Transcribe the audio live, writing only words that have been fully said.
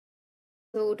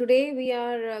So today we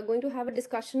are going to have a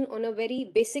discussion on a very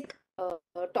basic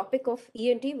topic of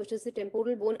ENT, which is the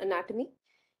temporal bone anatomy.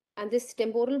 And this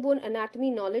temporal bone anatomy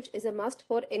knowledge is a must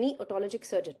for any otologic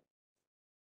surgeon.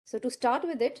 So to start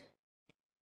with it,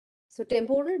 so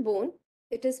temporal bone,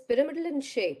 it is pyramidal in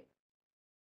shape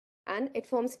and it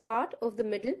forms part of the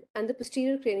middle and the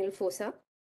posterior cranial fossa.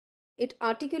 It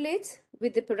articulates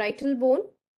with the parietal bone,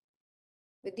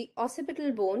 with the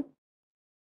occipital bone,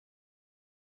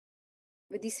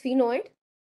 with the sphenoid,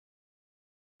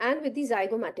 and with the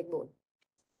zygomatic bone.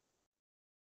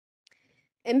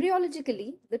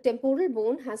 Embryologically, the temporal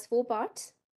bone has four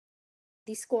parts: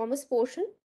 the squamous portion,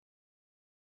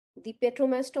 the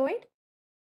petromastoid,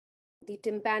 the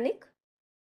tympanic,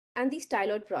 and the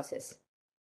styloid process.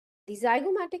 The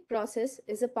zygomatic process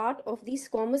is a part of the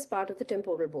squamous part of the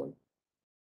temporal bone.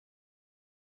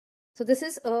 So this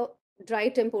is a dry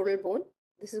temporal bone.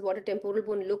 This is what a temporal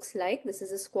bone looks like. This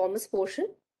is a squamous portion.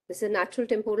 This is a natural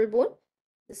temporal bone.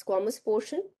 The squamous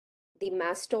portion, the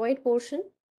mastoid portion,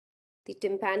 the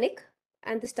tympanic,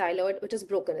 and the styloid, which is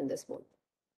broken in this bone.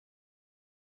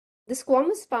 The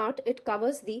squamous part, it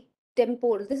covers the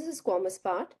temporal. This is a squamous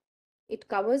part. It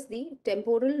covers the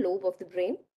temporal lobe of the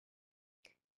brain.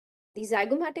 The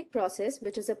zygomatic process,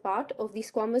 which is a part of the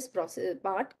squamous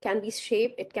part, can be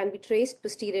shaped, it can be traced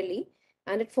posteriorly,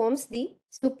 and it forms the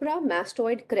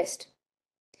supramastoid crest.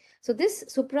 So this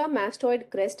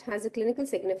supramastoid crest has a clinical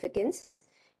significance.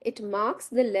 It marks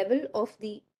the level of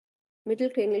the middle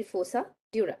cranial fossa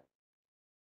dura.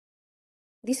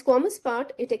 The squamous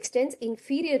part, it extends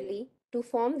inferiorly to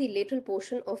form the lateral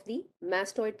portion of the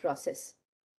mastoid process.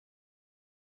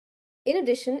 In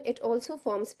addition, it also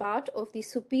forms part of the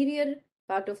superior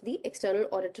part of the external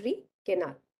auditory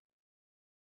canal.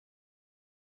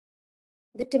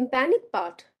 The tympanic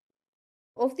part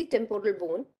of the temporal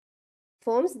bone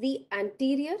forms the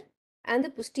anterior and the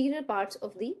posterior parts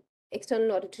of the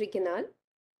external auditory canal.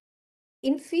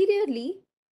 Inferiorly,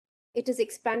 it is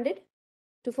expanded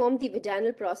to form the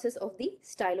vaginal process of the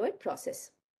styloid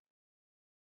process.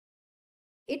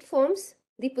 It forms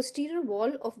the posterior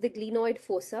wall of the glenoid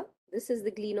fossa. This is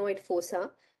the glenoid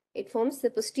fossa. It forms the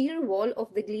posterior wall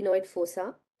of the glenoid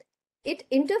fossa. It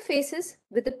interfaces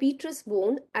with the petrous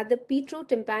bone at the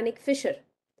petrotympanic fissure.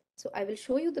 So I will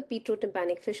show you the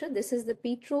petrotympanic fissure. This is the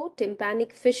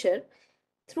petrotympanic fissure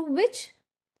through which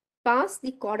pass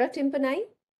the cauda tympani,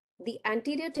 the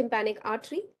anterior tympanic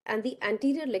artery, and the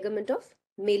anterior ligament of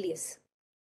Malleus.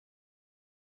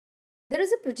 There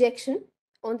is a projection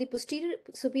on the posterior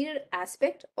superior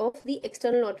aspect of the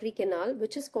external auditory canal,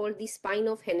 which is called the spine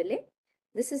of Henle.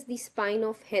 This is the spine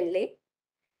of Henle,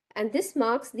 and this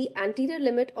marks the anterior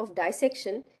limit of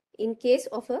dissection in case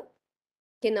of a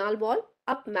canal wall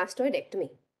up mastoidectomy.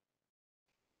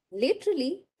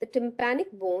 Laterally, the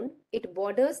tympanic bone, it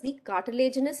borders the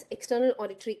cartilaginous external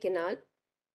auditory canal,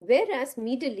 whereas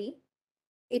medially,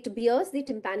 it bears the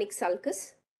tympanic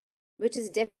sulcus, which is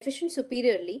deficient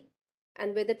superiorly,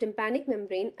 and where the tympanic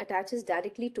membrane attaches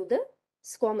directly to the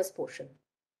squamous portion.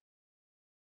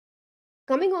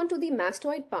 Coming on to the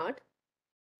mastoid part,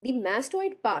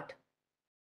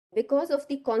 because of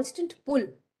the constant pull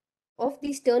of the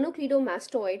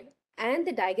sternocleidomastoid and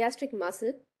the digastric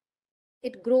muscle,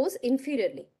 it grows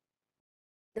inferiorly.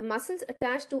 The muscles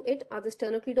attached to it are the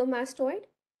sternocleidomastoid,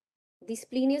 the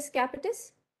splenius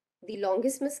capitis, the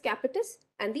longissimus capitis,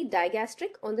 and the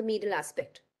digastric on the medial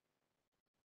aspect.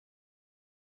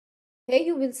 Here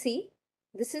you will see,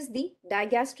 this is the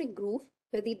digastric groove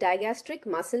where the digastric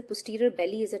muscle posterior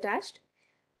belly is attached.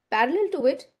 Parallel to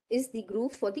it is the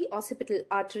groove for the occipital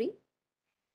artery.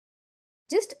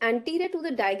 Just anterior to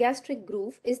the digastric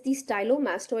groove is the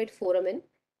stylomastoid foramen,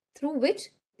 through which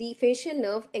the facial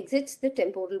nerve exits the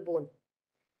temporal bone.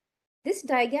 This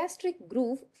digastric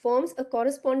groove forms a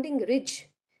corresponding ridge,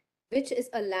 which is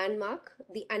a landmark.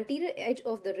 The anterior edge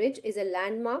of the ridge is a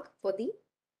landmark for the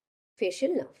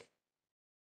facial nerve.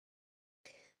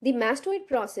 The mastoid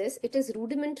process, it is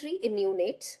rudimentary in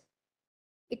neonates.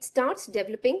 It starts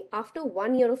developing after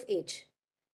 1 year of age,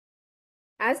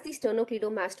 as the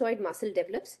sternocleidomastoid muscle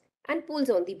develops and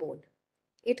pulls on the bone.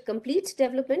 It completes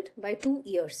development by 2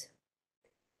 years.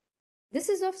 This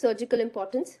is of surgical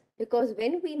importance because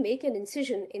when we make an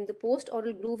incision in the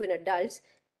post-oral groove in adults,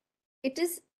 it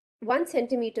is 1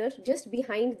 centimeter just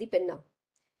behind the pinna.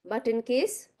 But in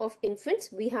case of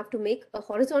infants, we have to make a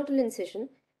horizontal incision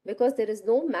because there is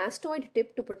no mastoid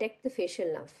tip to protect the facial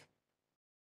nerve.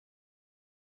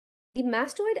 The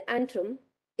mastoid antrum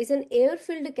is an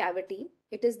air-filled cavity.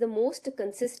 It is the most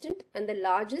consistent and the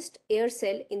largest air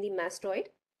cell in the mastoid.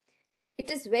 It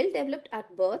is well developed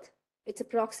at birth. Its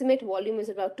approximate volume is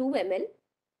about 2 ml.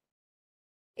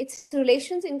 Its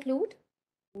relations include: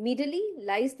 medially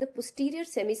lies the posterior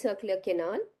semicircular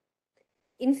canal,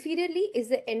 inferiorly is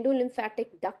the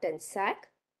endolymphatic duct and sac,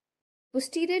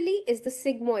 posteriorly is the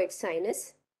sigmoid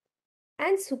sinus,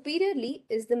 and superiorly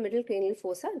is the middle cranial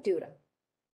fossa dura.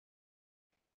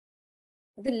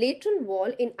 The lateral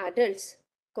wall in adults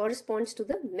corresponds to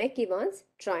the McEvans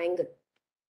triangle.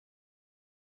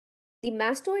 The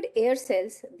mastoid air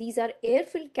cells, these are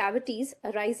air-filled cavities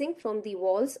arising from the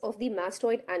walls of the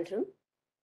mastoid antrum,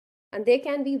 and there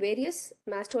can be various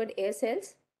mastoid air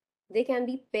cells. They can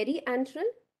be periantral,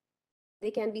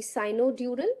 they can be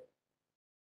sinodural,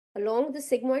 along the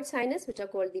sigmoid sinus, which are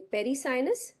called the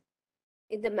perisinus,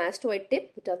 in the mastoid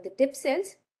tip, which are the tip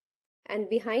cells, and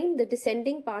behind the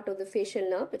descending part of the facial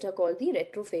nerve, which are called the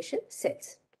retrofacial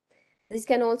cells. These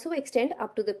can also extend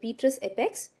up to the petrous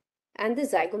apex and the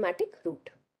zygomatic root.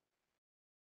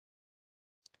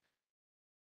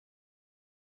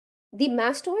 The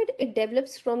mastoid, it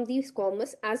develops from the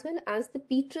squamous as well as the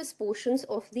petrous portions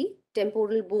of the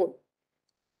temporal bone.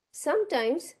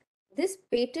 Sometimes this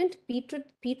patent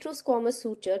petrosquamous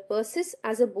suture persists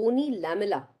as a bony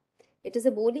lamella. It is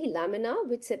a bony lamina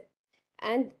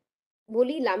and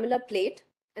bony lamellar plate,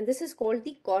 and this is called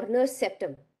the corner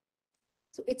septum.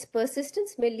 So its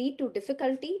persistence may lead to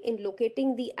difficulty in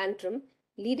locating the antrum,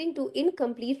 leading to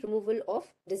incomplete removal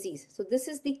of disease. So this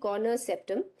is the corner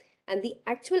septum, and the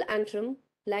actual antrum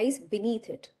lies beneath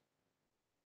it.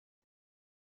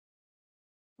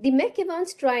 The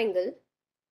McEvans triangle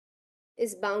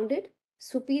is bounded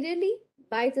superiorly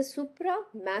by the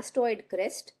supramastoid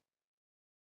crest,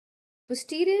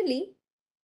 posteriorly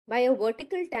by a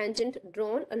vertical tangent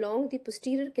drawn along the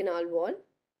posterior canal wall,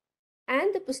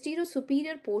 and the posterior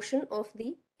superior portion of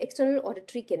the external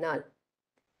auditory canal.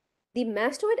 The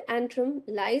mastoid antrum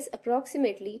lies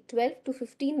approximately 12 to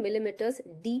 15 millimeters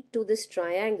deep to this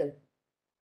triangle.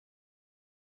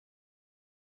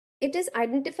 It is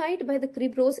identified by the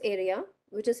cribrose area,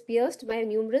 which is pierced by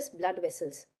numerous blood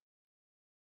vessels.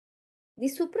 The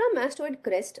supramastoid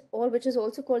crest, or which is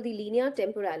also called the linea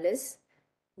temporalis,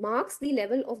 marks the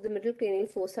level of the middle cranial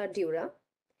fossa dura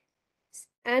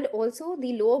and also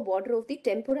the lower border of the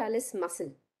temporalis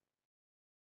muscle.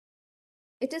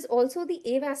 It is also the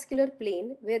avascular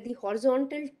plane where the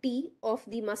horizontal T of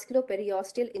the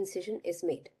musculoperiosteal incision is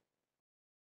made.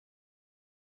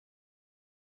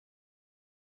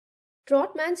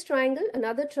 Trotman's triangle,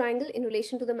 another triangle in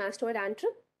relation to the mastoid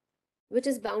antrum, which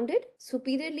is bounded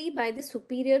superiorly by the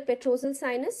superior petrosal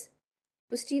sinus,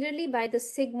 posteriorly by the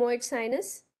sigmoid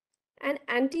sinus, and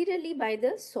anteriorly by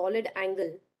the solid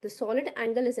angle. The solid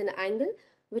angle is an angle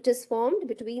which is formed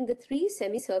between the three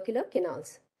semicircular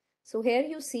canals. So here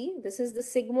you see, this is the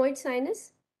sigmoid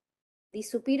sinus, the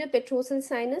superior petrosal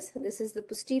sinus, this is the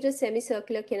posterior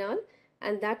semicircular canal,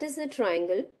 and that is the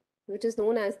triangle which is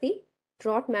known as the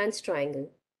Trotman's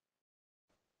triangle.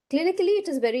 Clinically, it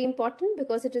is very important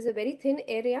because it is a very thin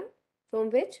area from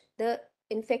which the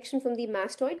infection from the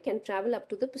mastoid can travel up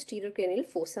to the posterior cranial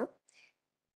fossa.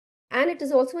 And it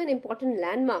is also an important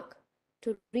landmark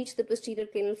to reach the posterior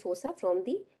cranial fossa from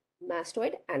the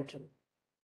mastoid antrum.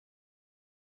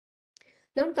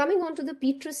 Now coming on to the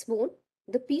petrous bone.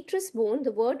 The petrous bone,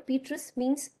 the word petrous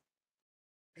means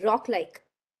rock-like.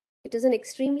 It is an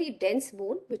extremely dense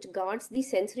bone which guards the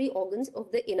sensory organs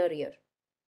of the inner ear.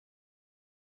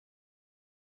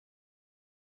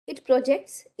 It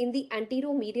projects in the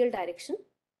anteromedial direction.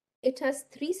 It has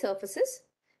three surfaces.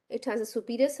 It has a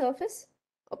superior surface,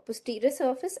 a posterior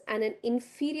surface, and an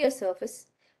inferior surface,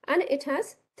 and it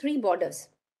has three borders.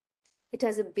 It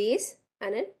has a base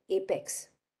and an apex.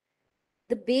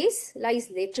 The base lies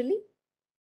laterally,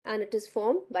 and it is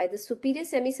formed by the superior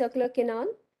semicircular canal,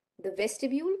 the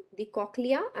vestibule, the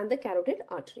cochlea, and the carotid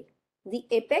artery. The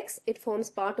apex, it forms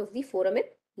part of the foramen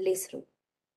lacerum.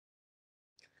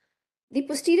 The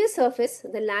posterior surface,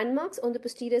 the landmarks on the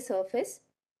posterior surface,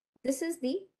 this is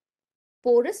the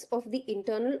porus of the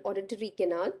internal auditory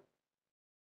canal.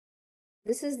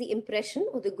 This is the impression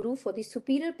or the groove for the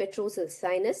superior petrosal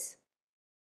sinus.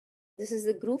 This is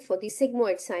the groove for the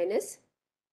sigmoid sinus.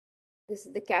 This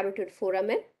is the carotid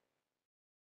foramen.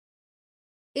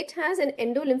 It has an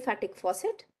endolymphatic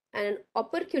faucet and an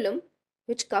operculum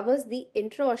which covers the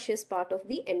intraosseous part of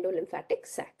the endolymphatic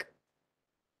sac.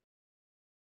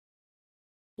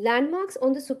 Landmarks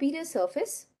on the superior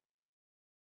surface.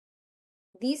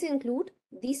 These include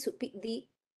the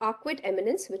arcuate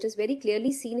eminence, which is very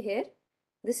clearly seen here.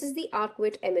 This is the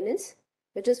arcuate eminence,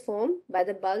 which is formed by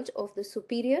the bulge of the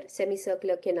superior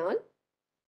semicircular canal.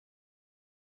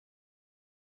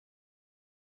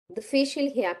 The facial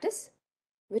hiatus,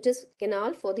 which is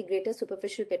canal for the greater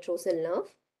superficial petrosal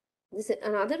nerve. This is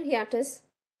another hiatus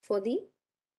for the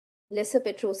lesser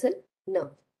petrosal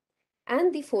nerve.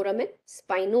 And the foramen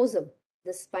spinosum,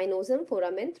 the spinosum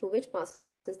foramen through which passes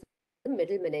the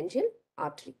middle meningeal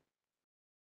artery.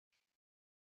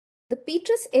 The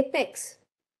petrous apex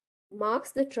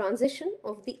marks the transition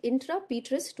of the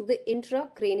intrapetrous to the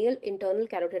intracranial internal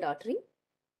carotid artery.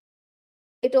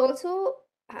 It also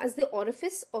has the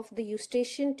orifice of the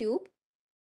eustachian tube,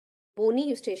 bony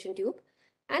eustachian tube,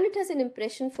 and it has an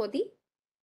impression for the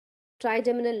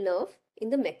trigeminal nerve in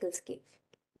the Meckel's cave.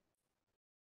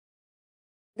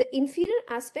 The inferior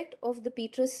aspect of the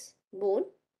petrous bone,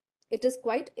 it is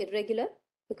quite irregular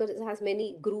because it has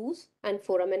many grooves and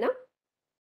foramina.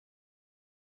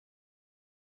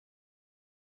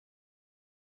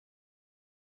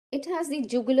 It has the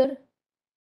jugular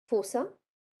fossa,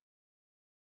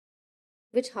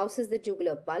 which houses the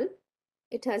jugular bulb.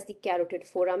 It has the carotid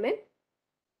foramen.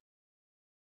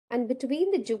 And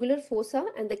between the jugular fossa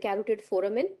and the carotid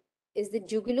foramen is the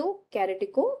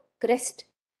jugulo-carotico crest.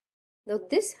 Now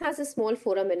this has a small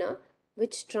foramina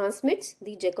which transmits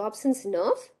the Jacobson's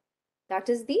nerve, that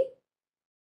is the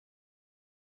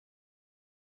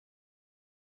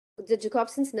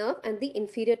Jacobson's nerve and the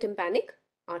inferior tympanic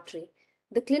artery.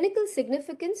 The clinical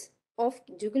significance of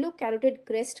jugulo-carotid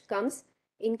crest comes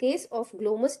in case of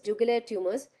glomus jugulare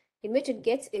tumors in which it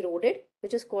gets eroded,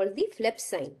 which is called the Flepp's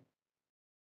sign.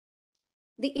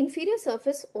 The inferior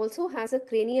surface also has a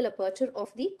cranial aperture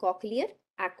of the cochlear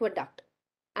aqueduct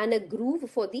and a groove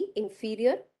for the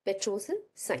inferior petrosal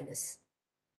sinus.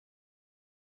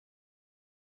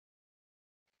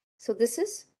 So this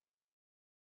is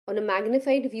on a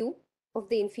magnified view of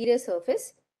the inferior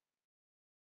surface.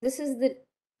 This is the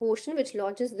portion which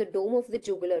lodges the dome of the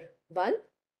jugular bulb.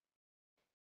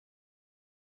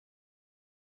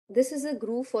 This is a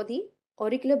groove for the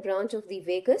auricular branch of the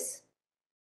vagus.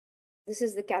 This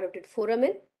is the carotid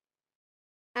foramen,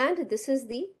 and this is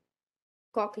the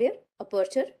cochlear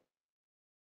aperture,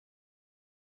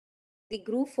 the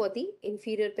groove for the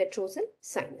inferior petrosal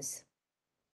sinus.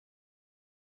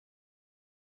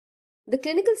 The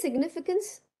clinical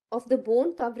significance of the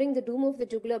bone covering the dome of the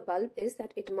jugular bulb is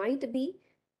that it might be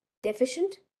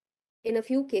deficient in a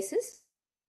few cases.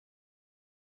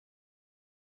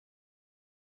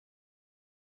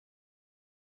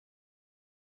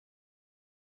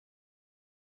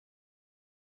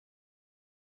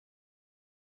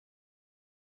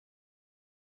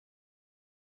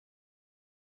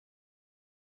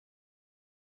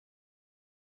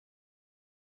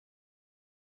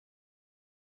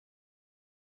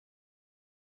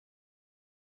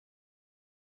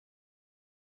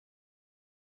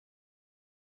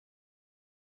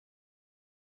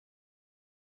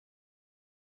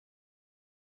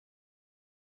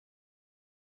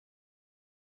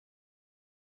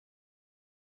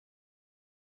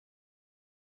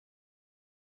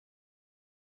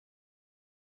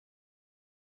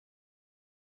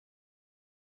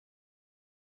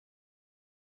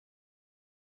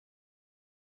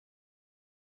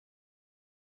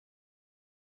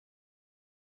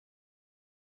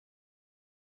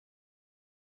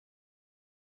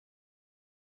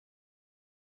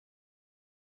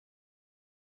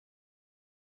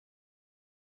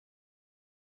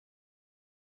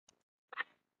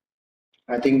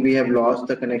 I think we have lost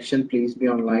the connection. Please be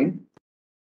online.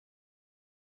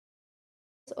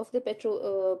 Of the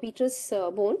petrous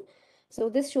bone. So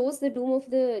this shows the dome of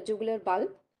the jugular bulb,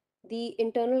 the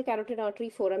internal carotid artery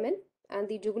foramen, and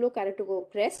the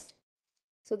jugulo-carotico crest.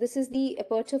 So this is the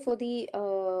aperture for the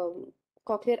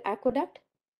cochlear aqueduct.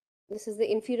 This is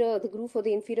the groove for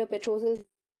the inferior petrosal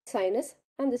sinus,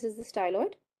 and this is the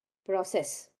styloid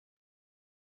process.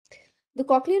 The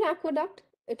cochlear aqueduct,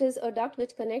 it is a duct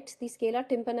which connects the scala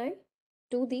tympani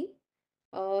to the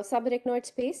subarachnoid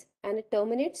space, and it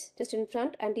terminates just in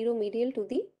front anteromedial to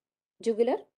the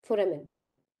jugular foramen.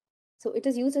 So it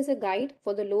is used as a guide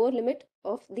for the lower limit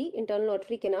of the internal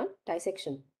auditory canal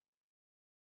dissection.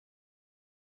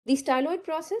 The styloid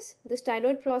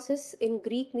process in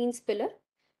Greek means pillar.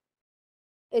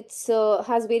 It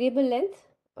has variable length,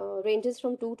 ranges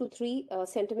from 2 to 3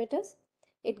 centimeters.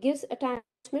 It gives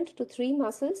attachment to 3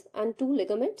 muscles and 2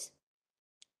 ligaments.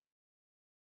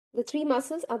 The 3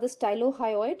 muscles are the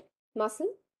stylohyoid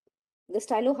muscle,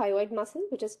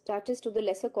 which attaches to the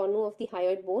lesser cornu of the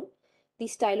hyoid bone, the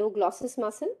styloglossus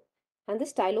muscle, and the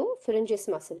stylopharyngeus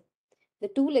muscle. The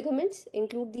 2 ligaments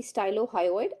include the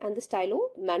stylohyoid and the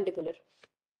stylomandibular.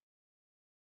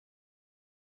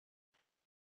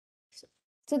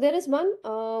 So there is one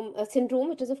a syndrome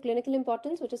which is of clinical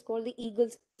importance, which is called the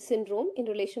Eagle's syndrome in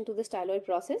relation to the styloid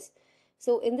process.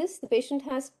 So in this, the patient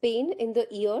has pain in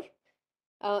the ear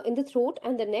in the throat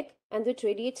and the neck, and which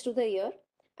radiates to the ear.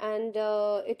 And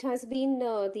it has been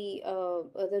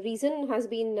the reason has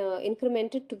been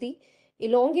incremented to the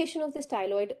elongation of the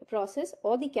styloid process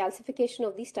or the calcification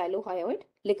of the stylohyoid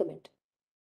ligament.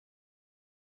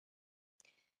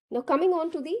 Now coming on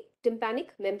to the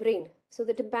tympanic membrane. So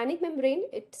the tympanic membrane,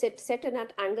 it's set at an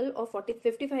angle of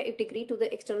 55 degree to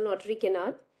the external auditory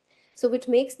canal. So which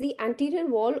makes the anterior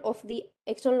wall of the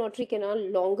external auditory canal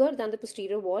longer than the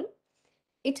posterior wall.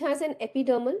 It has an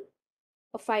epidermal,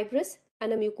 a fibrous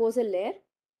and a mucosal layer.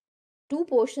 Two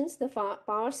portions, the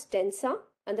pars tensa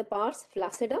and the pars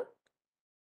flaccida.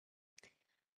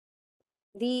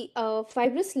 The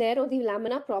fibrous layer or the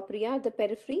lamina propria at the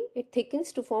periphery, it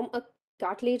thickens to form a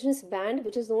cartilaginous band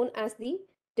which is known as the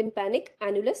tympanic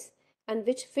annulus, and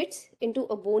which fits into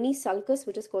a bony sulcus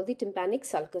which is called the tympanic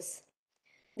sulcus.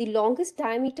 The longest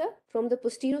diameter from the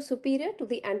posterior superior to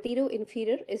the anterior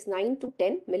inferior is 9 to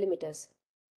 10 millimeters.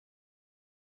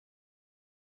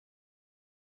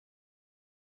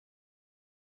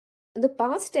 The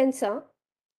pars tensa,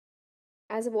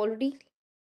 as I've already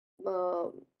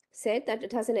said, that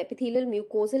it has an epithelial,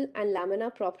 mucosal and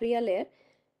lamina propria layer.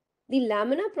 The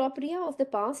lamina propria of the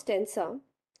pars tensa,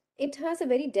 it has a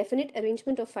very definite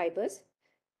arrangement of fibers.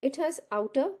 It has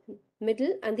outer,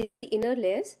 middle and the inner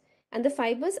layers, and the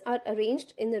fibers are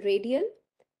arranged in the radial,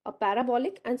 a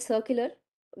parabolic and circular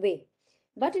way.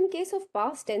 But in case of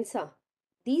pars tensa,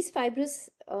 these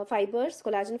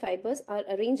collagen fibers, are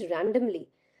arranged randomly.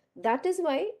 That is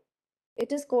why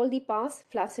it is called the pars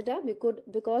flaccida,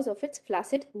 because of its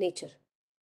flaccid nature.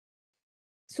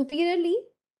 Superiorly,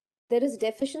 there is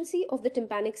deficiency of the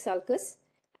tympanic sulcus,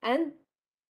 and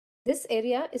this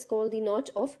area is called the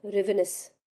notch of Rivinus.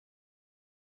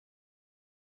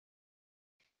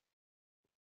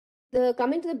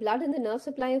 Coming to the blood and the nerve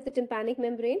supply of the tympanic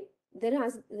membrane,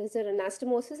 there's an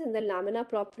anastomosis in the lamina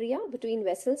propria between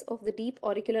vessels of the deep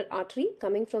auricular artery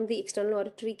coming from the external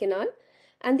auditory canal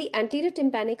and the anterior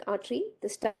tympanic artery,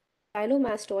 the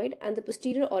stylomastoid, and the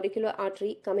posterior auricular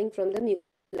artery coming from the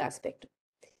mucosal aspect.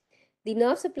 The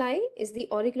nerve supply is the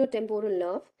auriculotemporal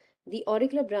nerve, the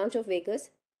auricular branch of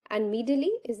vagus, and medially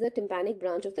is the tympanic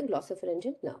branch of the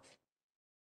glossopharyngeal nerve.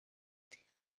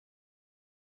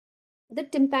 The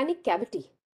tympanic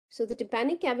cavity. So the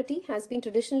tympanic cavity has been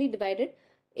traditionally divided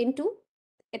into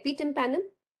epitympanum,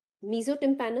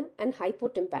 mesotympanum, and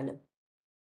hypotympanum.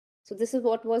 So this is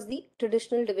what was the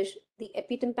traditional division: the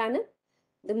epitympanum,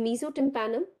 the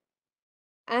mesotympanum,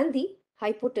 and the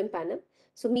hypotympanum.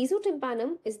 So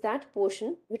mesotympanum is that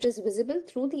portion which is visible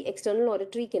through the external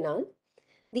auditory canal.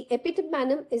 The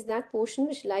epitympanum is that portion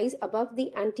which lies above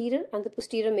the anterior and the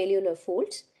posterior malleolar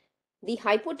folds. The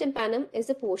hypotympanum is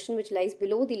the portion which lies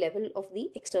below the level of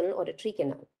the external auditory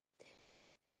canal.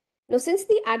 Now, since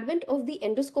the advent of the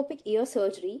endoscopic ear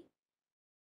surgery,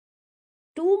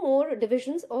 two more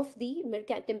divisions of the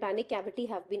tympanic cavity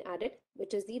have been added,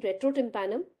 which is the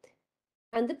retrotympanum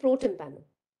and the protympanum.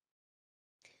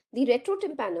 The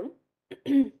retrotympanum,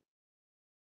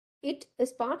 it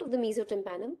is part of the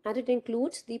mesotympanum, and it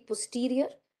includes the posterior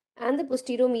and the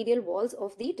posteromedial walls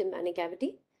of the tympanic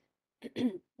cavity.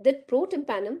 The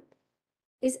protympanum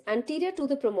is anterior to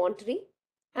the promontory,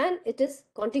 and it is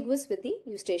contiguous with the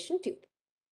eustachian tube.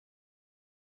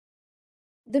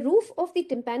 The roof of the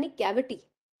tympanic cavity,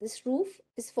 this roof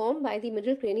is formed by the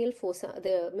middle cranial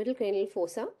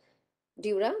fossa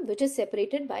dura, which is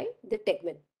separated by the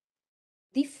tegmen.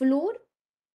 The floor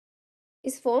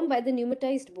is formed by the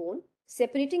pneumatized bone,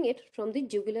 separating it from the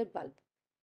jugular bulb.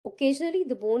 Occasionally,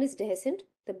 the bone is dehiscent,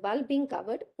 the bulb being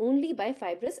covered only by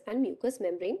fibrous and mucous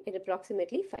membrane at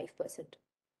approximately 5%.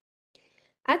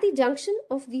 At the junction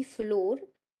of the floor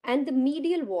and the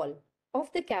medial wall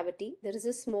of the cavity, there is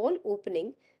a small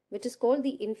opening which is called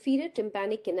the inferior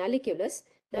tympanic canaliculus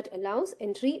that allows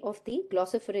entry of the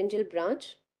glossopharyngeal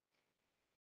branch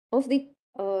of the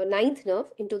ninth nerve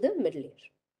into the middle ear.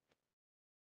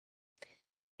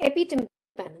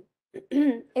 Epitympanum.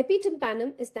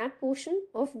 Epitympanum is that portion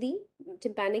of the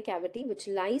tympanic cavity which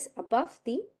lies above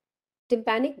the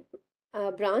tympanic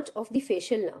branch of the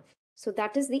facial nerve. So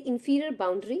that is the inferior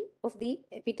boundary of the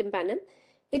epitympanum.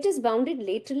 It is bounded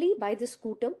laterally by the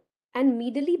scutum and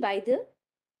medially by the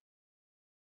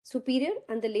superior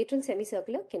and the lateral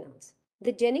semicircular canals.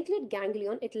 The geniculate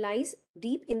ganglion, it lies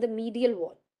deep in the medial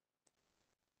wall.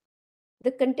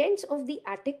 The contents of the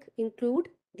attic include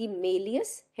the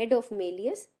malleus, head of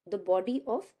malleus, the body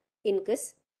of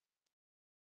incus.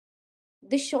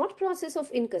 The short process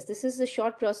of incus, this is the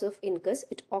short process of incus,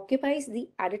 it occupies the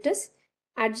adytus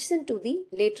adjacent to the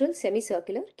lateral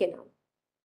semicircular canal.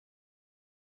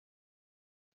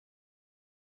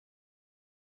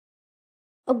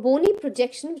 a bony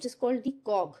projection which is called the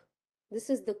cog. This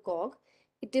is the cog.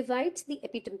 It divides the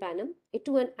epitympanum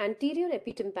into an anterior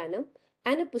epitympanum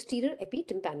and a posterior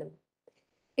epitympanum.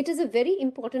 It is a very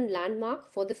important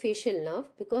landmark for the facial nerve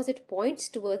because it points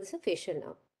towards the facial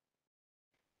nerve.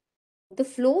 The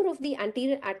floor of the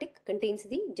anterior attic contains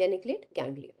the geniculate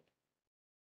ganglion.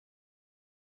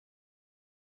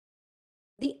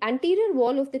 The anterior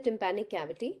wall of the tympanic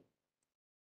cavity,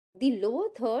 the lower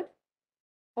third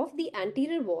of the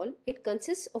anterior wall, it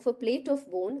consists of a plate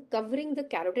of bone covering the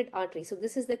carotid artery. So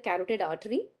this is the carotid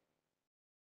artery.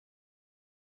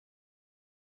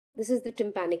 This is the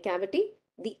tympanic cavity.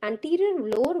 The anterior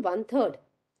lower 1/3,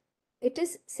 it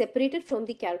is separated from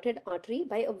the carotid artery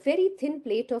by a very thin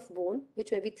plate of bone,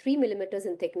 which may be 3 millimeters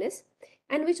in thickness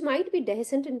and which might be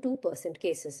dehiscent in 2%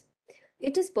 cases.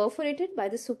 It is perforated by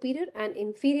the superior and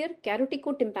inferior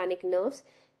caroticotympanic nerves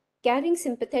carrying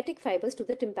sympathetic fibers to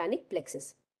the tympanic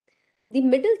plexus. The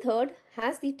middle third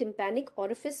has the tympanic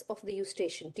orifice of the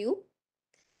eustachian tube.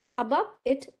 Above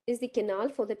it is the canal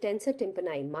for the tensor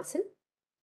tympani muscle.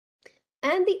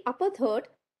 And the upper third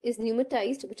is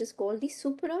pneumatized, which is called the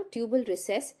supratubal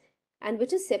recess and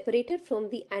which is separated from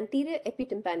the anterior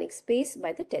epitympanic space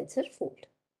by the tensor fold.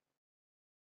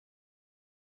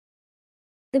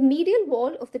 The medial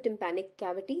wall of the tympanic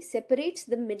cavity separates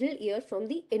the middle ear from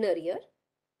the inner ear.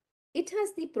 It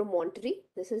has the promontory.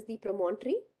 This is the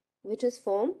promontory, which is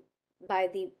formed by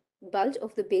the bulge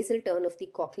of the basal turn of the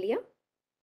cochlea.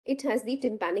 It has the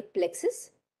tympanic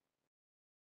plexus.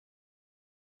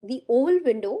 The oval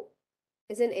window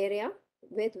is an area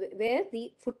where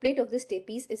the footplate of the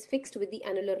stapes is fixed with the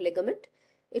annular ligament.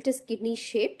 It is kidney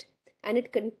shaped and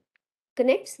it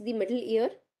connects the middle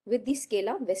ear with the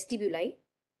scala vestibuli.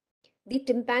 The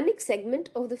tympanic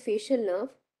segment of the facial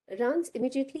nerve runs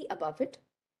immediately above it.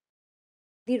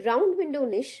 The round window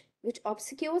niche, which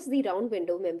obscures the round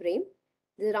window membrane,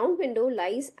 the round window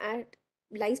lies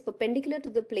perpendicular to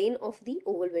the plane of the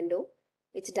oval window.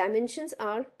 Its dimensions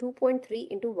are 2.3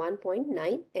 into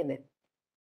 1.9 mm.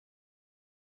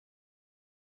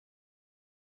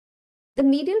 The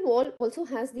medial wall also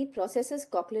has the processus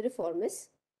cochleariformis.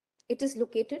 It is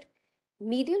located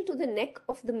medial to the neck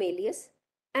of the malleus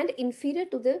and inferior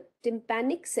to the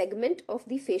tympanic segment of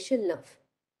the facial nerve.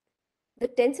 The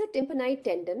tensor tympani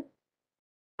tendon,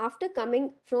 after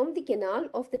coming from the canal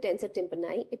of the tensor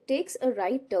tympani, it takes a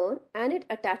right turn and it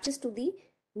attaches to the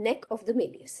neck of the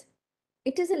malleus.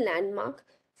 It is a landmark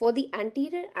for the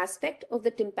anterior aspect of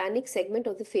the tympanic segment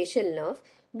of the facial nerve,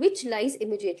 which lies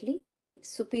immediately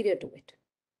superior to it.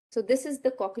 So this is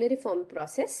the cochleariform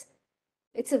process.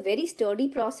 It's a very sturdy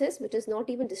process which is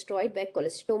not even destroyed by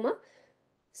cholestoma.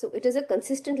 So it is a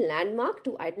consistent landmark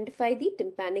to identify the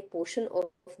tympanic portion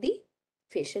of the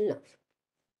facial nerve.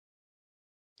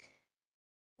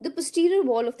 The posterior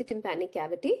wall of the tympanic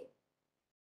cavity,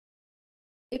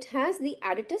 it has the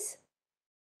adytus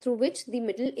through which the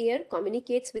middle ear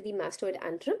communicates with the mastoid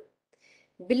antrum.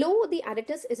 Below the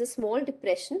adytus is a small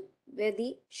depression where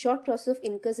the short process of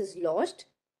incus is lodged.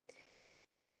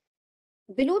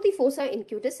 Below the fossa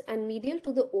incutus and medial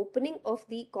to the opening of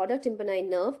the cauda tympani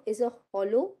nerve is a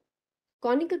hollow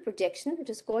conical projection which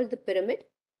is called the pyramid,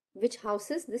 which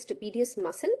houses the stapedius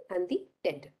muscle and the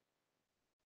tendon.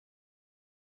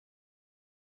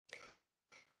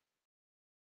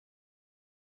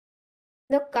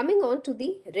 Now coming on to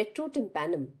the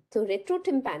retrotympanum. So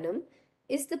retrotympanum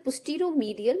is the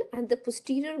posteromedial and the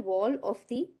posterior wall of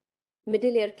the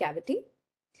middle ear cavity.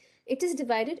 It is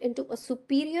divided into a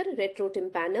superior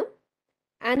retrotympanum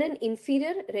and an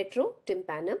inferior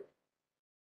retrotympanum.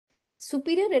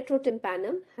 Superior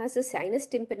retrotympanum has the sinus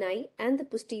tympani and the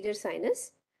posterior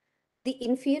sinus. The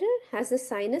inferior has the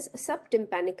sinus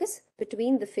subtympanicus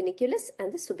between the funiculus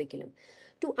and the subiculum.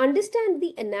 To understand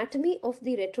the anatomy of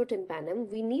the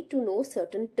retrotympanum, we need to know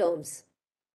certain terms.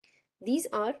 These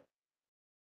are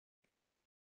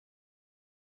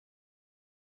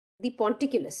the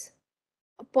ponticulus.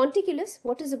 A ponticulus,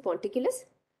 what is a ponticulus?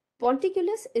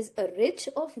 Ponticulus is a ridge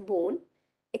of bone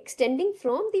extending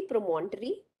from the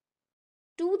promontory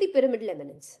to the pyramidal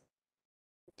eminence,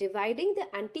 dividing the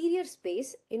anterior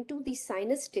space into the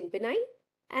sinus tympani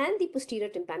and the posterior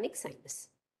tympanic sinus.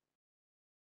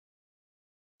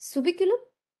 Subiculum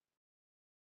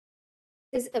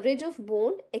is a ridge of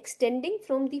bone extending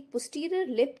from the posterior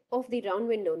lip of the round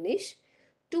window niche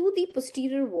to the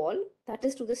posterior wall, that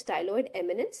is to the styloid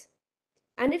eminence,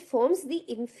 and it forms the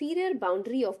inferior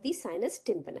boundary of the sinus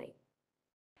tympani.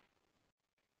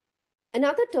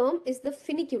 Another term is the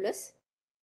funiculus.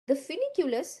 The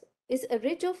funiculus is a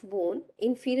ridge of bone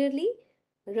inferiorly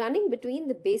running between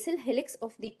the basal helix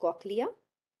of the cochlea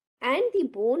and the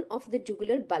bone of the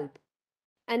jugular bulb,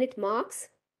 and it marks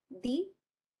the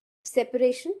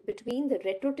separation between the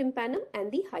retrotympanum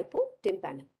and the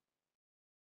hypotympanum.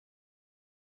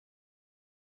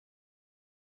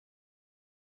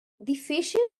 The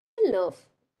facial nerve,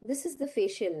 this is the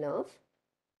facial nerve.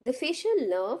 The facial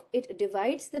nerve, it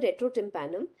divides the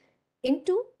retrotympanum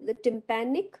into the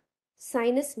tympanic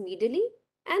sinus medially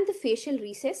and the facial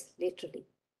recess laterally.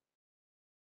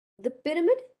 The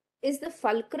pyramid is the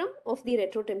fulcrum of the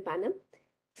retrotympanum.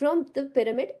 From the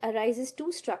pyramid arises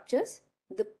two structures,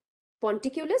 the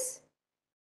ponticulus,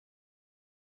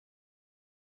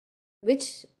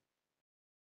 which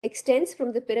extends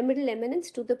from the pyramidal eminence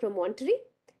to the promontory,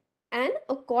 and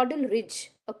a caudal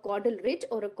ridge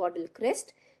or a caudal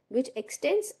crest, which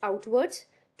extends outwards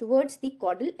towards the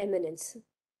caudal eminence.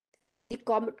 The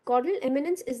caudal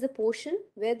eminence is the portion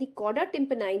where the cauda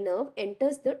tympani nerve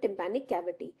enters the tympanic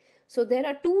cavity. So there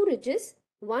are two ridges.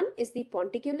 One is the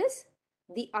ponticulus,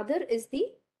 the other is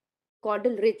the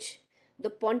caudal ridge. The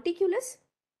ponticulus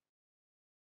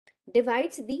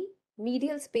divides the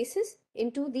medial spaces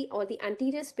into the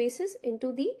anterior spaces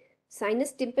into the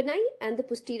sinus tympani and the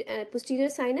posterior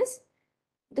sinus.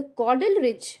 The caudal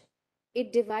ridge,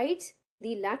 it divides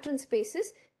the lateral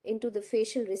spaces into the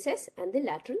facial recess and the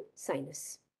lateral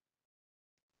sinus.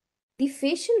 The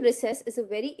facial recess is a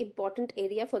very important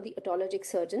area for the otologic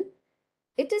surgeon.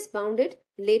 It is bounded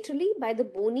laterally by the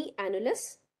bony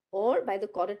annulus or by the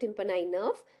cauda tympani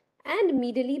nerve and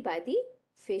medially by the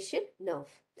facial nerve.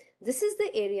 This is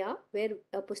the area where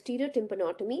a posterior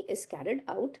tympanotomy is carried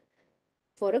out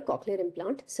for a cochlear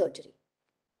implant surgery.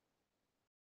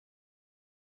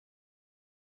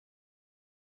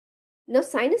 Now,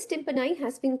 sinus tympani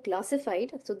has been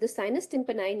classified. So, the sinus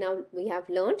tympani, now we have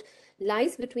learned,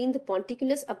 lies between the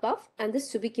ponticulus above and the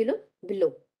subiculum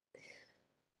below.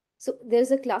 So, there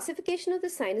is a classification of the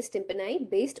sinus tympani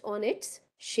based on its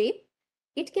shape.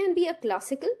 It can be a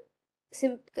classical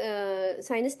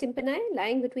sinus tympani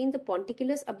lying between the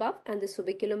ponticulus above and the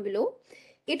subiculum below.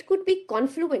 It could be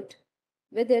confluent,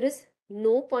 where there is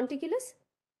no ponticulus.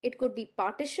 It could be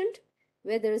partitioned,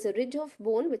 where there is a ridge of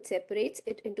bone which separates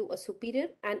it into a superior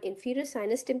and inferior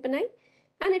sinus tympani,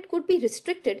 and it could be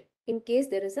restricted in case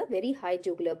there is a very high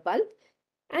jugular bulb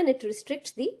and it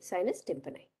restricts the sinus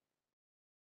tympani.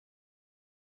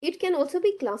 It can also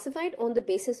be classified on the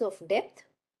basis of depth.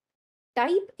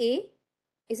 Type A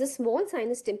is a small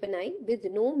sinus tympani with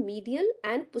no medial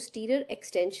and posterior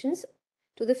extensions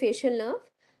to the facial nerve.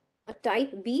 A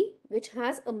type B, which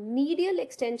has a medial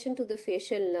extension to the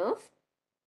facial nerve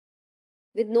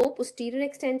with no posterior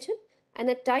extension, and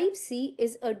a type C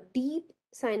is a deep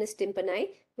sinus tympani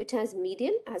which has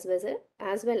medial as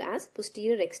well as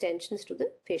posterior extensions to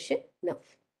the facial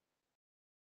nerve.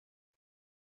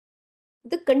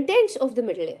 The contents of the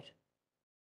middle ear.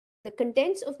 The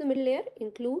contents of the middle ear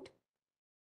include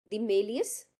the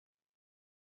malleus.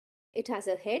 It has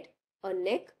a head, a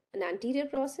neck, an anterior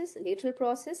process, lateral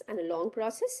process, and a long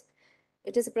process.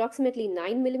 It is approximately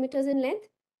 9 millimeters in length.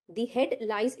 The head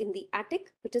lies in the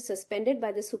attic, which is suspended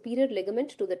by the superior ligament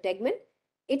to the tegmen.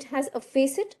 It has a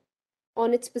facet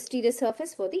on its posterior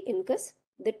surface for the incus.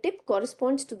 The tip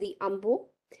corresponds to the umbo.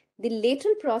 The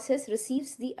lateral process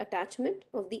receives the attachment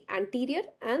of the anterior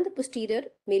and the posterior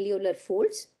malleolar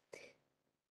folds.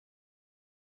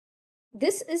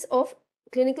 This is of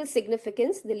clinical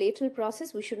significance. The lateral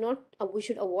process, we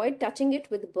should avoid touching it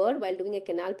with burr while doing a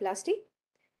canalplasty.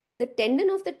 The tendon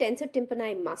of the tensor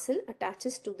tympani muscle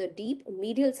attaches to the deep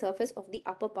medial surface of the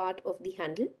upper part of the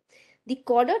handle. The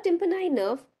cauda tympani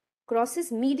nerve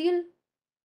crosses medial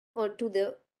or to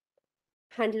the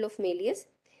handle of malleus.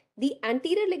 The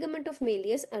anterior ligament of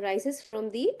malleus arises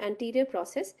from the anterior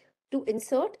process to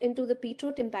insert into the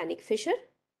petrotympanic fissure,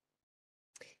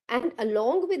 and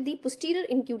along with the posterior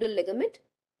incuidal ligament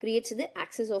creates the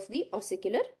axis of the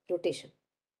ossicular rotation.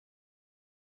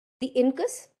 The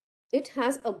incus, it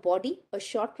has a body, a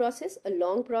short process, a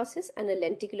long process, and a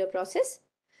lenticular process.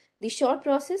 The short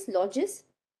process lodges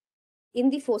in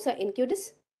the fossa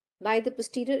incudis by the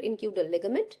posterior incuidal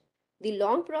ligament. The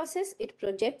long process, it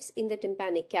projects in the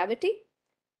tympanic cavity,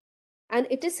 and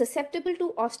it is susceptible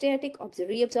to osteotic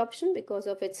reabsorption because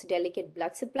of its delicate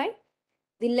blood supply.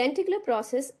 The lenticular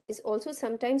process is also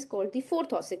sometimes called the fourth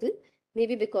ossicle,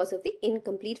 maybe because of the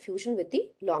incomplete fusion with the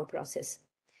long process.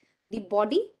 The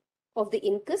body of the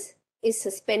incus is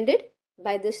suspended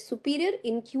by the superior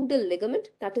incuidal ligament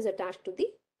that is attached to the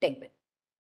tegmen.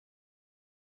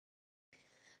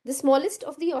 The smallest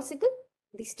of the ossicle,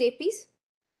 the stapes,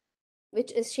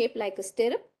 which is shaped like a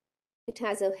stirrup. It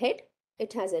has a head,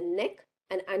 it has a neck,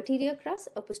 an anterior crus,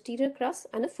 a posterior crus,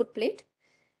 and a footplate.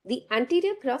 The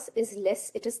anterior crus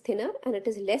is thinner and it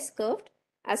is less curved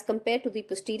as compared to the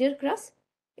posterior crus.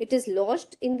 It is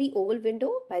lodged in the oval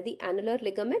window by the annular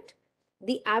ligament.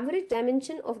 The average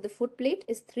dimension of the foot plate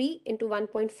is 3 into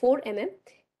 1.4 mm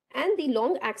and the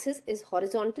long axis is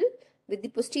horizontal with the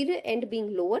posterior end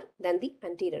being lower than the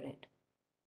anterior end.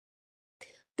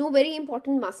 Two very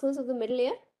important muscles of the middle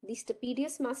ear, the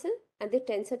stapedius muscle and the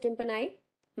tensor tympani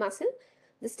muscle.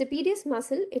 The stapedius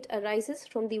muscle, it arises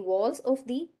from the walls of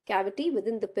the cavity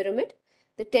within the pyramid.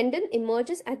 The tendon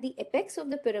emerges at the apex of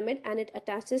the pyramid and it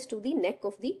attaches to the neck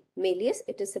of the malleus.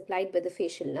 It is supplied by the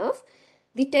facial nerve.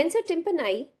 The tensor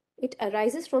tympani, it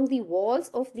arises from the walls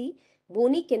of the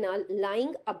bony canal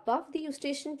lying above the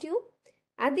eustachian tube.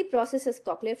 At the processus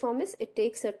cochleariformis, it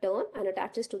takes a turn and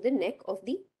attaches to the neck of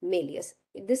the malleus.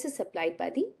 This is supplied by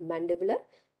the mandibular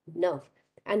nerve.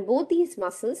 And both these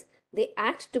muscles, they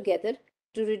act together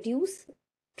to reduce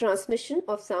transmission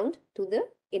of sound to the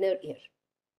inner ear.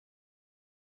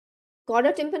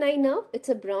 Chorda tympani nerve, it's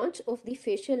a branch of the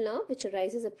facial nerve which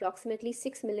arises approximately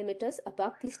 6 millimeters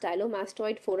above the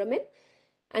stylomastoid foramen,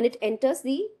 and it enters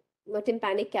the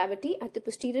tympanic cavity at the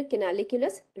posterior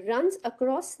canaliculus, runs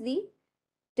across the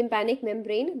tympanic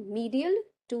membrane medial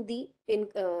to the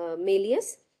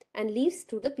malleus and leads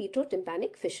through the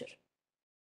petrotympanic fissure.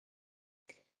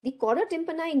 The chorda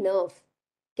tympani nerve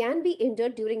can be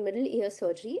injured during middle ear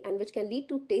surgery and which can lead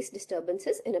to taste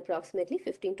disturbances in approximately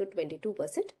 15 to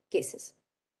 22% cases.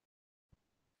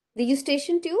 The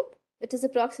eustachian tube, it is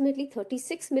approximately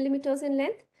 36 millimeters in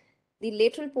length. The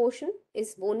lateral portion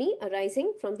is bony,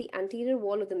 arising from the anterior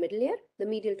wall of the middle ear. The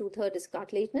medial two-thirds is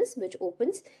cartilaginous, which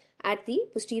opens at the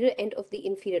posterior end of the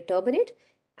inferior turbinate.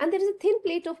 And there is a thin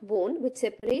plate of bone which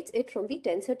separates it from the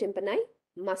tensor tympani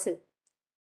muscle.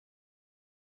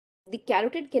 The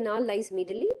carotid canal lies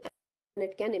medially and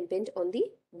it can impinge on the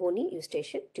bony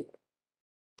eustachian tube.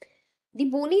 The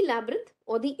bony labyrinth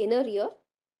or the inner ear.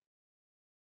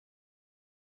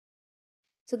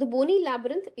 So the bony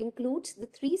labyrinth includes the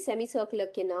three semicircular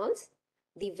canals,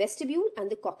 the vestibule and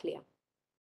the cochlea.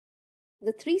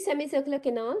 The three semicircular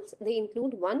canals, they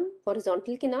include one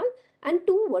horizontal canal and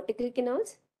two vertical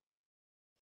canals.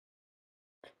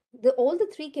 All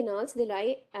the three canals, they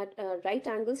lie at right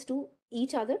angles to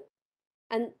each other,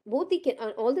 and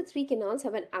all the three canals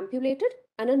have an ampulated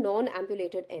and a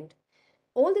non-ampulated end.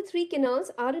 All the three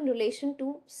canals are in relation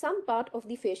to some part of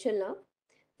the facial nerve.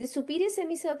 The superior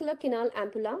semicircular canal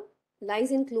ampulla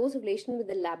lies in close relation with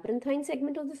the labyrinthine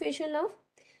segment of the facial nerve.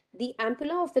 The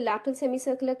ampulla of the lateral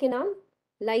semicircular canal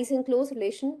lies in close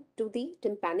relation to the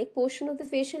tympanic portion of the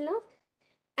facial nerve,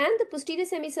 and the posterior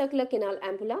semicircular canal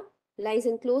ampulla lies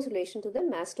in close relation to the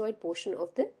mastoid portion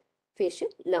of the facial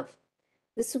nerve.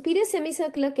 The superior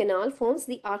semicircular canal forms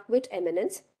the arcuate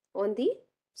eminence on the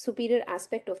superior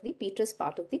aspect of the petrous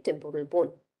part of the temporal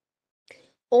bone.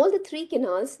 All the three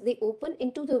canals, they open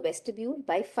into the vestibule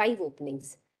by 5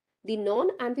 openings. The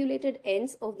non-ampulated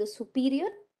ends of the superior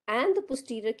and the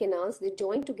posterior canals, they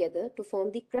join together to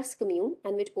form the crus commune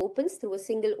and which opens through a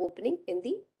single opening in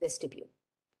the vestibule.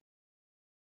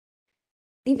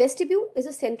 The vestibule is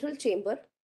a central chamber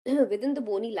within the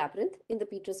bony labyrinth in the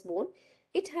petrous bone.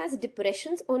 It has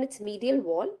depressions on its medial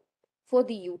wall for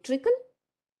the utricle,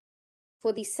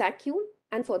 for the saccule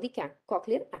and for the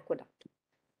cochlear aqueduct.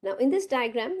 Now in this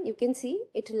diagram, you can see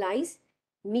it lies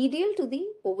medial to the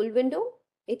oval window,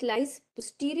 it lies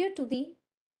posterior to the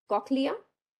cochlea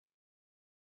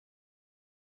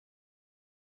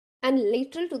and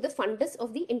lateral to the fundus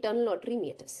of the internal auditory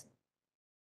meatus.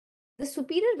 The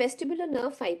superior vestibular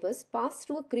nerve fibers pass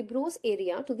through a cribrose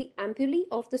area to the ampullae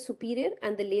of the superior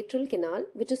and the lateral canal,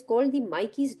 which is called the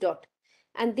Meikes dot,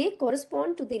 and they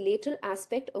correspond to the lateral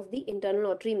aspect of the internal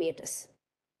auditory meatus.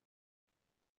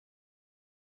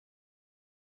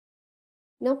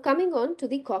 Now coming on to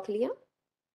the cochlea.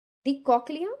 The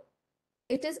cochlea,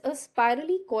 it is a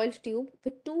spirally coiled tube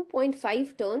with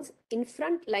 2.5 turns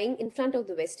lying in front of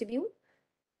the vestibule.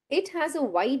 It has a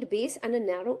wide base and a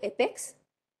narrow apex.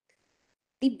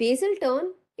 The basal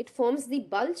turn, it forms the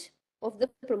bulge of the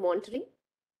promontory.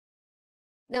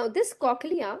 Now this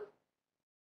cochlea,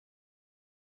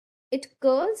 it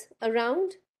curls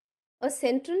around a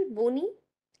central bony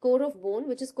core of bone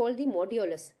which is called the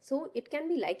modiolus. So it can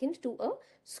be likened to a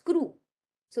screw.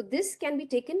 So this can be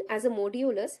taken as a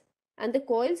modiolus and the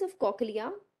coils of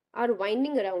cochlea are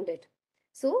winding around it.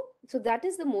 So that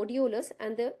is the modiolus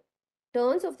and the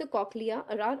turns of the cochlea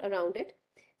are around it.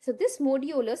 So this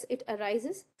modiolus, it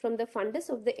arises from the fundus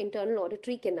of the internal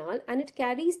auditory canal and it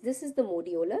carries, this is the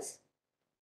modiolus,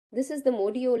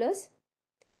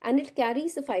 and it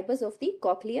carries the fibers of the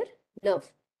cochlear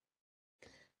nerve.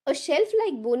 A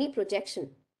shelf-like bony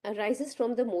projection arises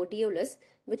from the modulus,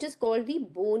 which is called the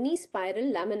bony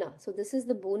spiral lamina. So this is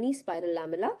the bony spiral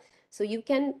lamina. So you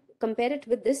can compare it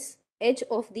with this edge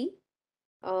of the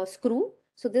screw.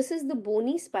 So this is the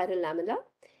bony spiral lamina.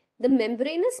 The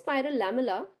membranous spiral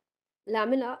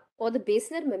lamina or the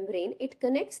basilar membrane, it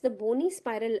connects the bony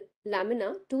spiral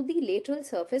lamina to the lateral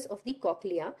surface of the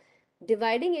cochlea,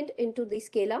 dividing it into the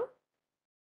scala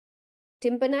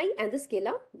tympani and the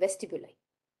scala vestibuli.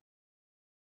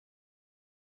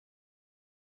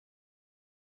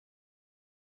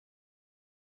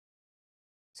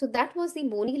 So that was the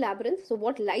bony labyrinth. So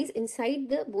what lies inside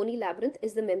the bony labyrinth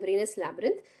is the membranous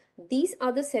labyrinth. These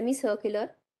are the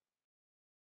semicircular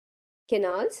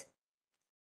canals,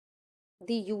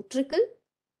 the utricle,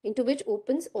 into which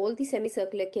opens all the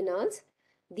semicircular canals,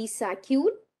 the saccule,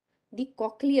 the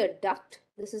cochlear duct,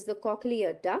 this is the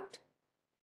cochlear duct,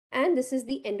 and this is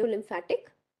the endolymphatic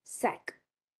sac.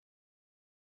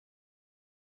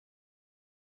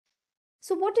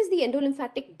 So what is the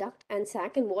endolymphatic duct and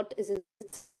sac, and what is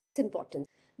its importance?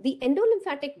 The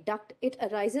endolymphatic duct, it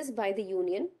arises by the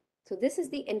union. So this is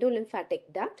the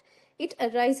endolymphatic duct. It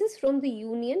arises from the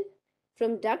union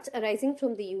from ducts arising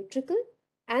from the utricle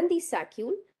and the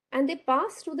saccule, and they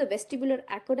pass through the vestibular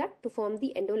aqueduct to form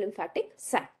the endolymphatic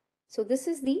sac. So this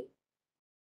is the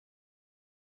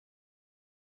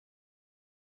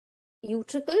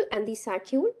utricle and the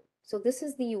saccule. So this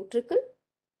is the utricle,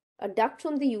 a duct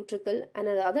from the utricle and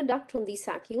another duct from the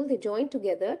saccule. They join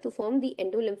together to form the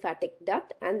endolymphatic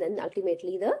duct and then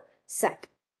ultimately the sac.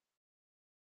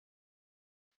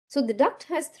 So the duct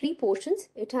has three portions.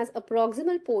 It has a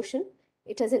proximal portion,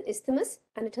 it has an isthmus,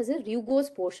 and it has a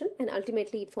rugose portion, and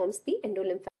ultimately it forms the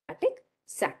endolymphatic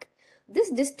sac. This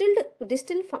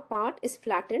distal part is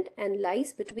flattened and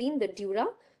lies between the dura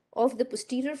of the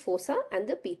posterior fossa and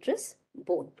the petrous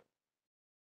bone.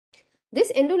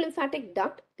 This endolymphatic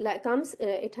duct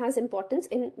it has importance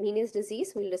in Meniere's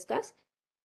disease, we'll discuss.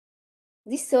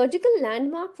 The surgical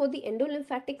landmark for the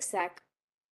endolymphatic sac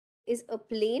is a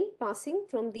plane passing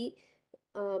through the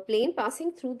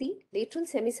lateral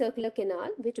semicircular canal,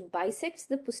 which bisects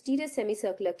the posterior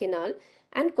semicircular canal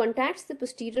and contacts the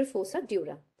posterior fossa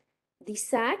dura. The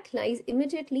sac lies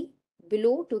immediately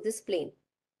below to this plane.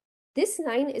 This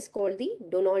line is called the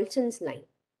Donaldson's line.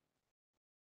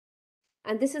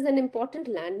 And this is an important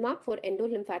landmark for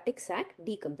endolymphatic sac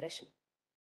decompression.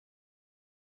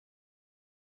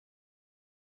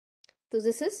 So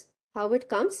this is how it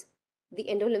comes, the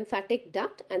endolymphatic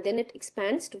duct, and then it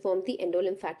expands to form the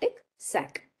endolymphatic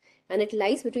sac. And it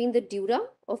lies between the dura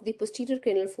of the posterior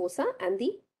cranial fossa and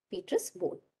the petrous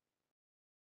bone.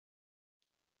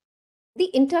 The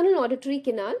internal auditory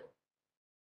canal.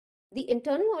 The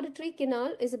internal auditory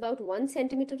canal is about 1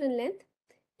 centimeter in length.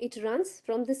 It runs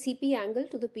from the CP angle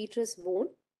to the petrous bone.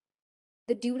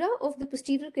 The dura of the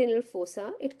posterior cranial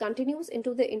fossa, it continues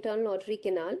into the internal auditory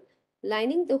canal,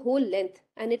 lining the whole length,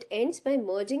 and it ends by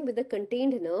merging with the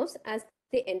contained nerves as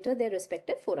they enter their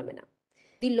respective foramina.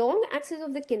 The long axis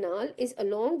of the canal is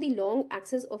along the long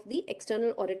axis of the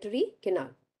external auditory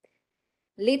canal.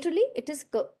 Laterally, it is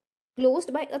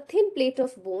closed by a thin plate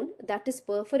of bone that is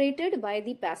perforated by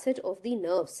the passage of the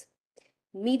nerves.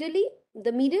 Medially,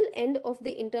 the medial end of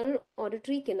the internal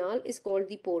auditory canal is called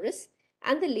the porus,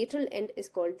 and the lateral end is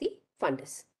called the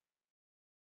fundus.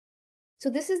 So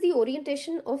this is the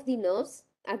orientation of the nerves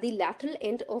at the lateral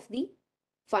end of the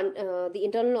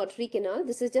internal auditory canal.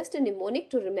 This is just a mnemonic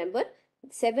to remember: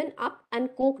 7 up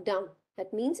and coke down.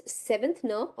 That means 7th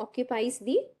nerve occupies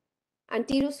the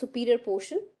anterior superior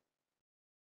portion,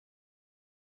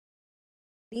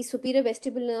 the superior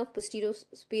vestibular nerve posterior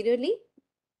superiorly,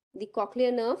 the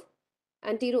cochlear nerve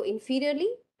anterior inferiorly,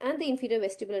 and the inferior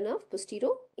vestibular nerve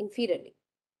posterior inferiorly.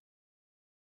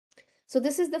 So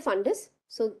this is the fundus.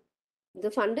 So the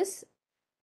fundus,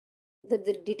 the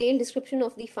detailed description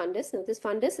of the fundus. Now this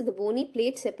fundus, the bony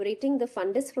plate separating the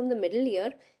fundus from the middle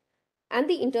ear and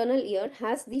the internal ear,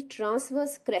 has the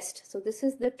transverse crest. So this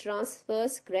is the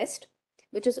transverse crest,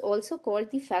 which is also called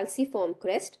the falciform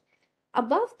crest.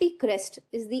 Above the crest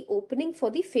is the opening for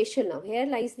the facial nerve. Here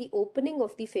lies the opening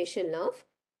of the facial nerve,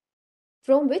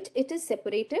 from which it is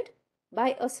separated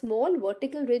by a small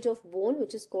vertical ridge of bone,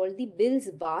 which is called the Bill's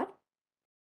bar,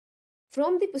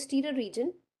 from the posterior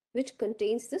region, which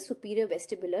contains the superior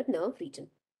vestibular nerve region.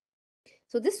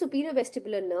 So this superior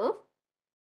vestibular nerve,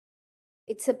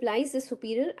 it supplies the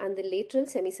superior and the lateral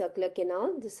semicircular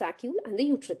canal, the saccule and the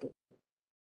utricle.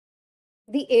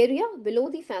 The area below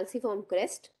the falciform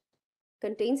crest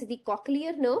contains the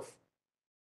cochlear nerve.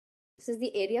 This is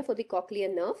the area for the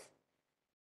cochlear nerve.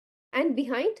 And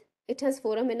behind it has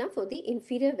foramina for the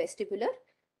inferior vestibular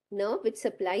nerve, which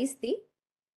supplies the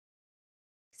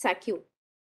saccule.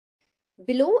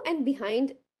 Below and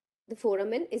behind the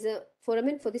foramen is a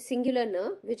foramen for the singular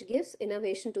nerve, which gives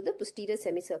innervation to the posterior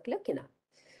semicircular canal.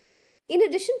 In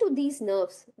addition to these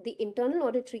nerves, the internal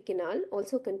auditory canal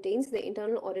also contains the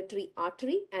internal auditory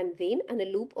artery and vein and a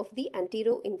loop of the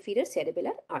anteroinferior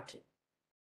cerebellar artery.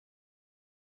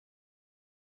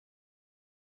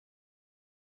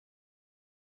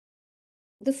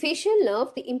 The facial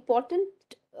nerve, the important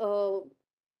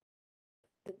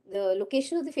the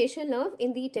location of the facial nerve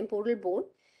in the temporal bone.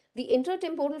 The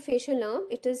intratemporal facial nerve,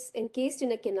 it is encased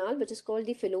in a canal which is called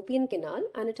the fallopian canal,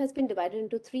 and it has been divided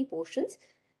into three portions.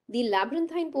 The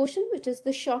labyrinthine portion, which is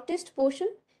the shortest portion,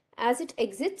 as it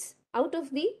exits out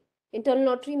of the internal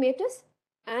auditory meatus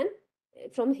and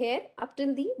from here up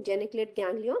till the geniculate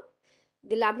ganglion.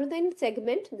 The labyrinthine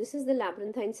segment, this is the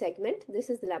labyrinthine segment, this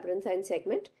is the labyrinthine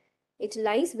segment. It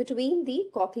lies between the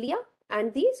cochlea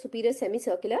and the superior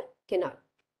semicircular canal.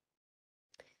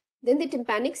 Then the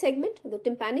tympanic segment,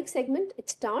 it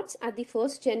starts at the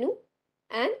first genu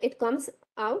and it comes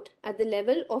out at the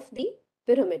level of the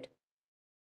pyramid.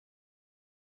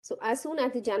 So as soon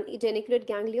as the geniculate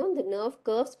ganglion, the nerve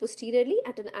curves posteriorly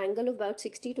at an angle of about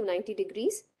 60 to 90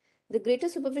 degrees. The greater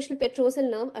superficial petrosal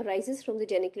nerve arises from the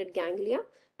geniculate ganglia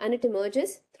and it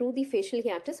emerges through the facial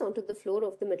hiatus onto the floor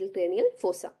of the middle cranial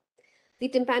fossa. The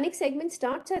tympanic segment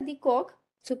starts at the cog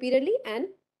superiorly and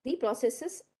the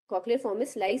processus cochlear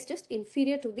formis lies just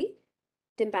inferior to the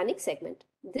tympanic segment.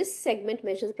 This segment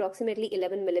measures approximately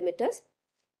 11 millimeters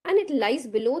and it lies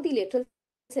below the lateral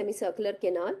semicircular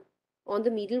canal on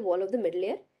the medial wall of the middle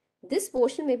ear. This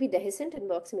portion may be dehiscent in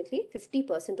approximately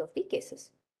 50% of the cases.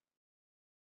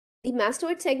 The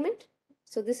mastoid segment.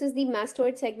 So this is the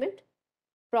mastoid segment.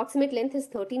 Approximate length is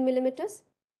 13 millimeters.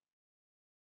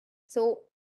 So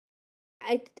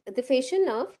at the facial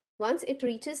nerve, once it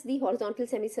reaches the horizontal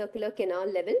semicircular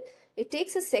canal level, it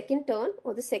takes a second turn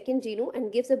or the second genu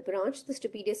and gives a branch to the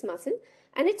stapedius muscle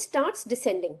and it starts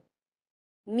descending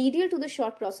medial to the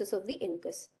short process of the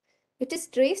incus. It is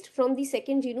traced from the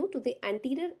second genu to the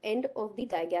anterior end of the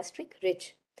digastric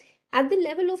ridge. At the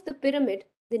level of the pyramid,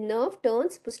 the nerve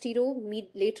turns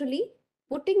laterally,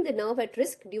 putting the nerve at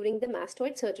risk during the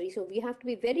mastoid surgery. So we have to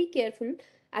be very careful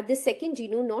at the second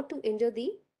genu not to injure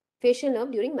the facial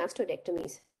nerve during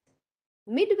mastoidectomies.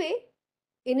 Midway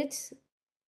in its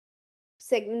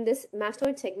segment, this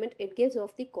mastoid segment, it gives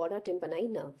off the cauda tympani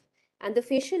nerve and the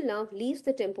facial nerve leaves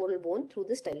the temporal bone through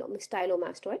the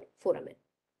stylomastoid foramen.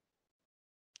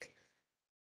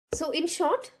 So in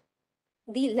short,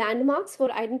 the landmarks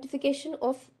for identification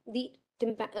of the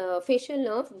facial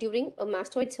nerve during a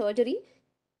mastoid surgery,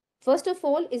 first of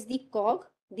all, is the cog.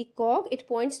 The cog, it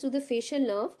points to the facial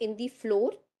nerve in the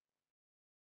floor.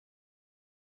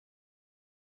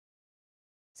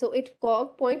 So it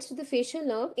points to the facial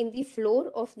nerve in the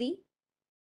floor of the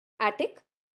attic.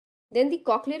 Then the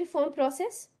cochleariform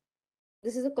process.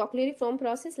 This is a cochleariform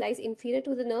process, lies inferior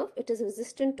to the nerve. It is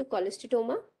resistant to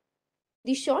cholesteatoma.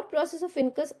 The short process of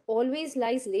incus always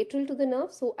lies lateral to the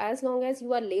nerve. So as long as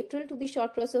you are lateral to the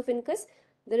short process of incus,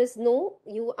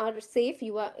 you are safe,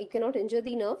 you cannot injure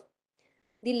the nerve.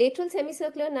 The lateral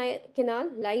semicircular canal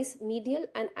lies medial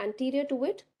and anterior to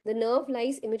it. The nerve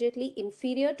lies immediately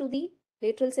inferior to the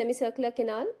lateral semicircular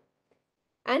canal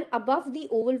and above the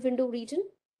oval window region.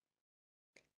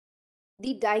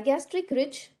 The digastric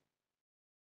ridge,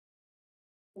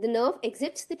 the nerve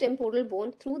exits the temporal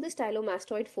bone through the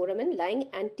stylomastoid foramen lying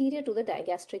anterior to the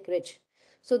digastric ridge.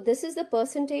 So this is the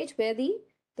percentage where the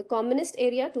commonest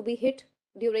area to be hit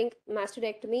during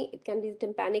mastoidectomy. It can be the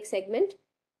tympanic segment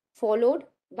followed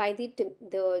by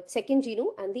the second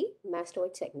genu and the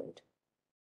mastoid segment.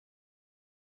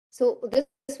 So this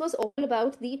was all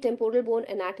about the temporal bone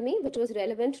anatomy, which was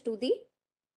relevant to the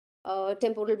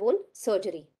temporal bone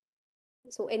surgery.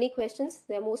 So any questions,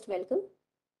 they are most welcome.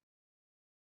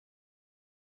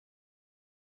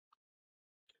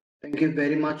 Thank you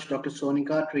very much, Dr.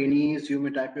 Sonika. Trainees, you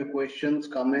may type your questions,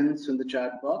 comments in the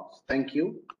chat box. Thank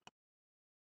you.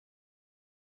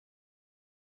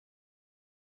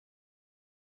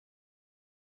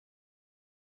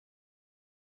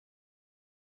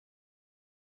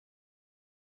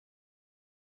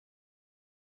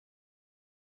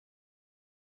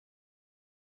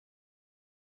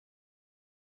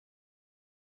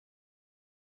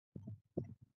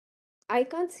 I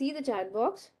can't see the chat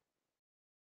box.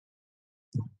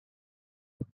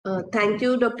 Thank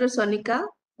you, Dr. Sonika,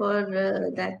 for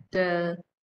that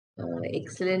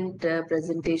excellent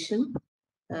presentation.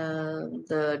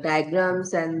 The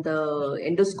diagrams and the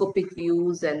endoscopic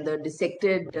views and the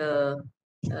dissected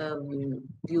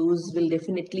views will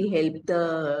definitely help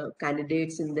the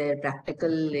candidates in their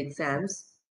practical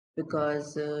exams.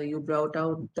 because you brought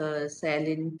out the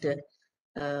salient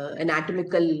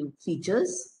anatomical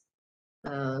features.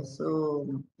 Thank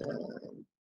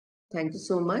you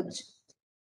so much.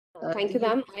 Thank you,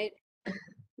 ma'am.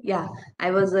 Yeah,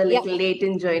 I was a little Yeah. late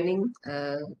in joining,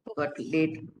 got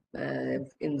late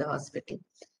in the hospital.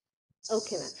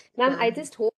 Okay, ma'am. Ma'am, I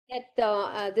just hope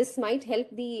that this might help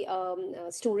the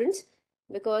students,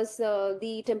 because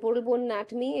the temporal bone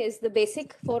anatomy is the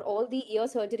basic for all the ear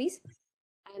surgeries.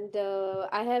 And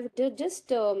I have just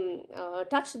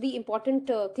touched the important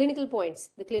clinical points,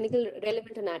 the clinical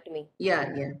relevant anatomy.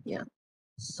 Yeah.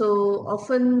 So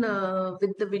often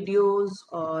with the videos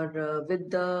or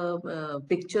with the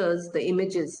pictures, the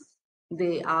images,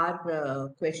 they are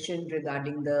questioned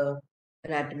regarding the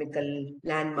anatomical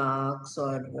landmarks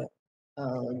or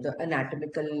the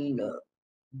anatomical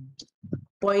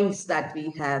points that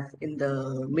we have in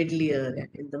the middle ear,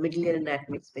 in the middle ear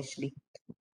anatomy especially.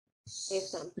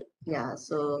 Yes, ma'am. Yeah,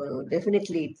 so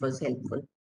definitely it was helpful.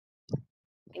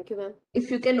 Thank you, ma'am.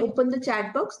 If you can open the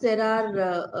chat box, there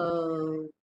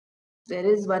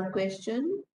is one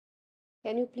question.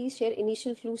 Can you please share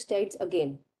initial few slides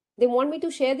again? They want me to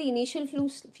share the initial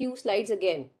few slides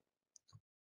again.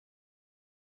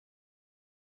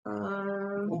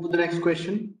 Move to the next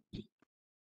question.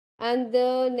 And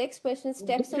the next question is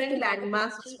steps of Different tympanic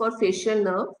landmarks history. for facial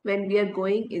nerve when we are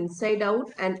going inside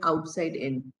out and outside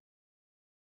in.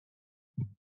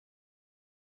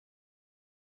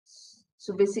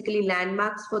 So basically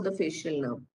landmarks for the facial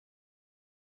nerve.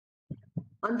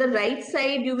 On the right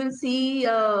side, you will see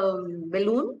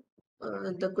balloon.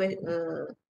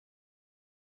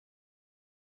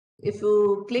 If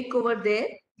you click over there,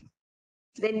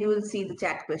 then you will see the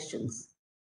chat questions.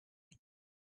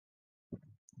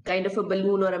 Kind of a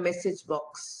balloon or a message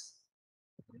box.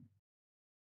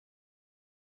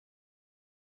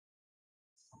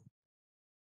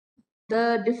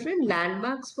 The different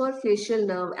landmarks for facial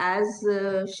nerve, as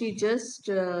she just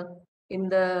in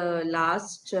the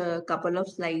last couple of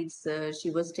slides, she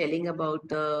was telling about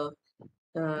the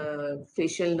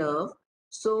facial nerve.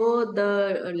 So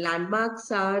the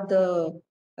landmarks are the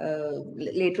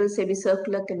lateral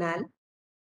semicircular canal,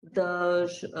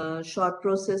 the short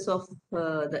process of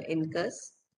the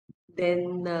incus,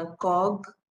 then cog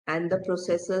and the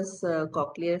processus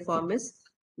cochleariformis,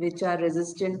 which are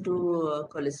resistant to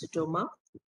cholesteatoma.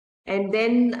 And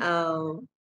then,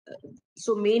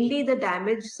 so mainly the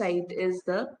damage site is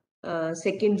the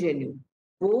second genu,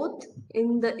 both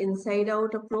in the inside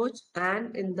out approach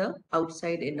and in the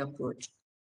outside in approach.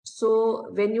 So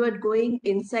when you are going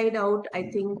inside out, I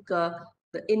think the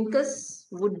incus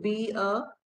would be a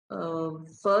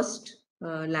first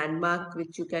landmark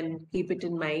which you can keep it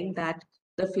in mind, that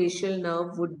the facial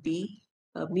nerve would be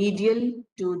medial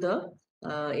to the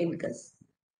incus.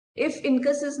 If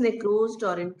incus is necrosed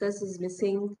or incus is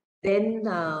missing, then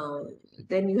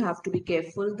you have to be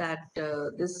careful that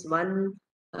this one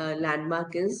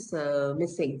landmark is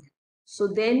missing. So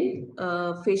then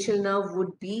facial nerve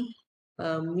would be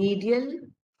medial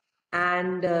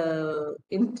and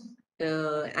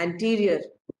anterior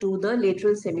to the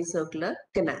lateral semicircular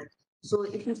canal. So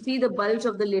if you see the bulge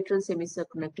of the lateral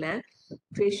semicircular canal,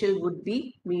 facial would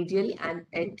be medial and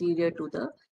anterior to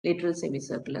the lateral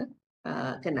semicircular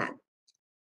canal.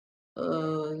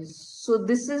 So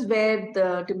this is where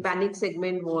the tympanic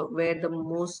segment, where the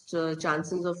most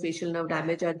chances of facial nerve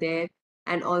damage are there,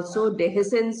 and also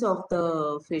dehiscence of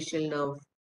the facial nerve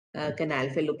canal,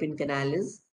 fallopian canal,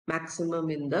 is maximum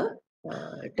in the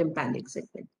tympanic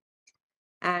segment.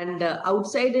 And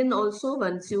outside in also,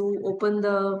 once you open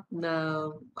the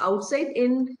outside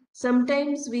in,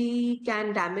 sometimes we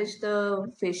can damage the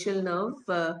facial nerve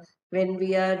when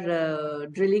we are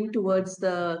drilling towards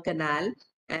the canal,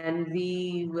 and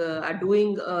we are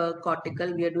doing a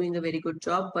cortical, we are doing a very good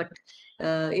job. But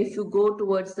if you go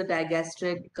towards the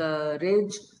digastric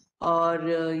ridge, or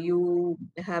you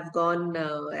have gone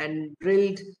and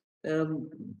drilled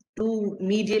too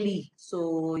medially,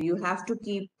 so you have to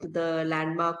keep the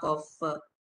landmark of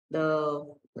the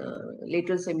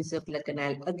lateral semicircular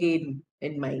canal again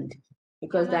in mind,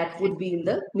 because that would be in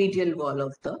the medial wall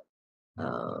of the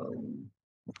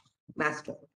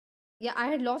mastoid. Yeah, I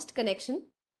had lost connection.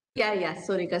 Yeah,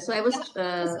 Sonika. So I was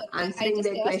answering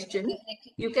their question.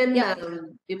 You can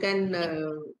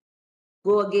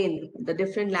go again, the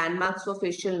different landmarks for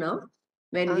facial nerve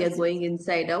when we are going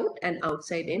inside out and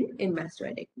outside in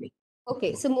mastoidectomy.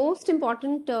 Okay, so most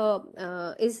important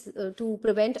is to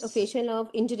prevent a facial nerve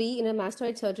injury in a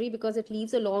mastoid surgery, because it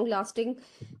leaves a long-lasting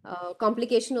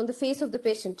complication on the face of the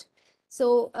patient.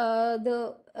 So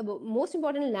the most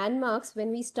important landmarks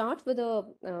when we start with a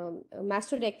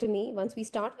mastectomy, once we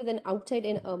start with an outside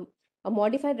in a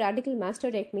modified radical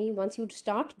mastectomy, once you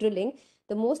start drilling,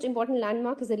 the most important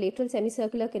landmark is the lateral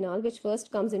semicircular canal, which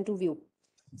first comes into view.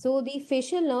 So the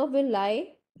facial nerve will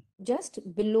lie just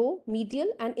below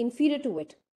medial and inferior to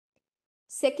it.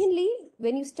 Secondly,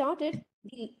 when you start it,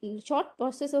 the short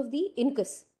process of the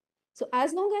incus. So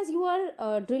as long as you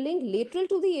are drilling lateral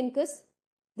to the incus,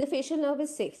 the facial nerve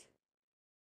is safe.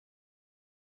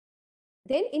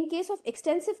 Then in case of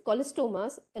extensive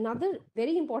colostomas, another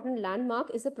very important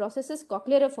landmark is the processus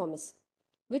cochleariformis,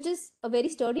 which is a very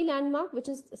sturdy landmark, which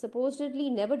is supposedly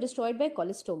never destroyed by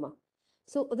colostoma.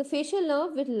 So the facial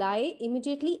nerve will lie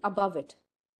immediately above it.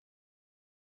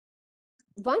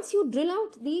 Once you drill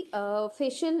out the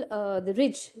the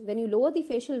ridge, when you lower the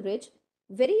facial ridge,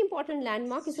 very important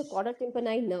landmark is the chorda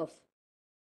tympani nerve.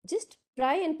 Just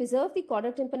try and preserve the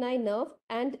chorda tympani nerve,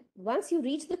 and once you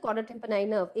reach the chorda tympani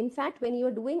nerve, in fact, when you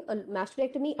are doing a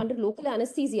mastectomy under local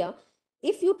anesthesia,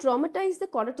 if you traumatize the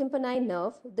chorda tympani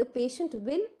nerve, the patient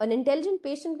will, an intelligent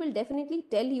patient will definitely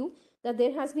tell you that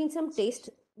there has been some taste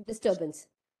disturbance.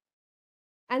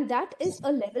 And that is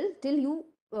a level till you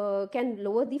can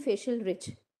lower the facial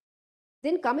ridge.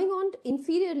 Then coming on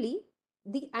inferiorly,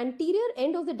 the anterior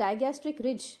end of the digastric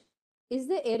ridge is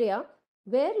the area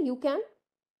where you can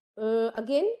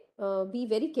again be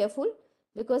very careful,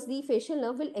 because the facial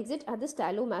nerve will exit at the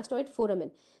stylomastoid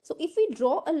foramen. So if we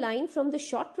draw a line from the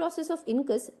short process of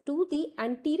incus to the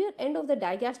anterior end of the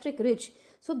digastric ridge,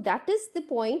 so that is the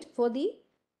point for the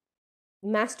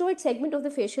mastoid segment of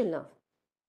the facial nerve.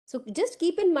 So just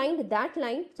keep in mind that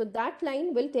line. So that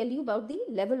line will tell you about the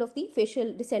level of the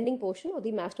facial descending portion or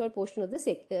the mastoid portion of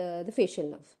the facial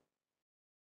nerve.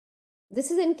 This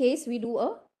is in case we do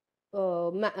a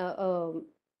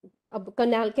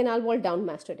canal wall down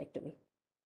mastectomy.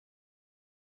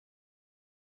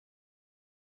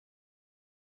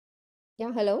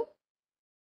 Yeah, hello.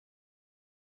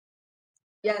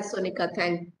 Yeah, Sonika,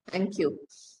 thank you.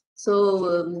 So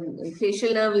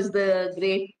facial nerve is the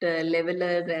great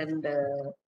leveler, and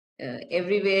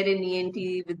everywhere in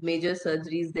ENT with major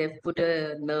surgeries, they've put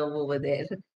a nerve over there.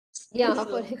 Yeah, So,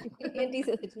 for ENT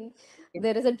surgery,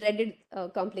 there is a dreaded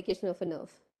complication of a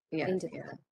nerve yeah, injury.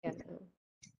 yeah.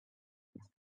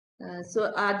 Yeah.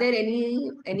 So are there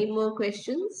any more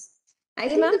questions? I Hey,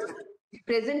 think ma'am. the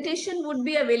presentation would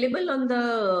be available on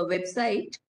the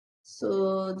website.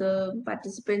 So the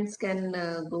participants can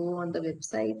go on the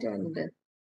website and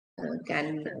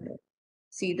can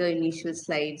see the initial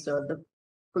slides or the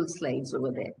full slides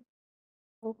over there.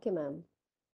 Okay, ma'am.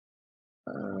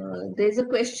 There's a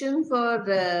question for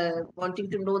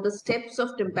wanting to know the steps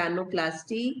of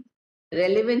tympanoplasty,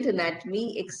 relevant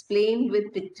anatomy, explained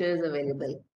with pictures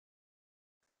available.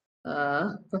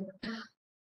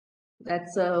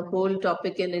 That's a whole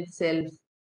topic in itself.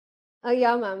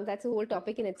 Yeah, ma'am, that's a whole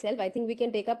topic in itself. I think we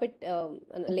can take up it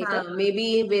later.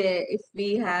 Maybe if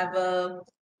we have a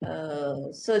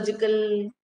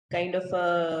surgical kind of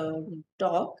a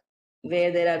talk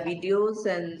where there are videos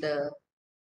and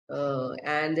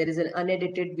there is an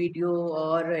unedited video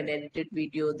or an edited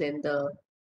video, then the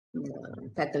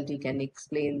faculty can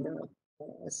explain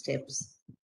the steps.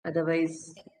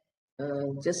 Otherwise,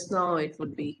 just now it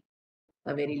would be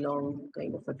a very long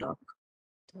kind of a talk.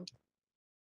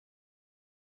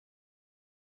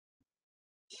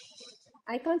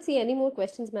 I can't see any more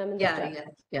questions, ma'am, in the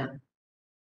chat. Yeah.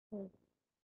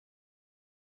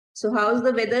 So how's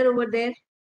the weather over there?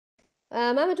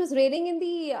 Ma'am, it was raining in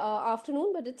the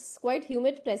afternoon, but it's quite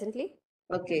humid presently.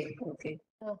 Okay.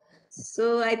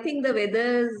 So I think the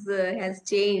weather has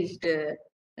changed.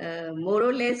 More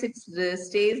or less, it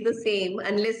stays the same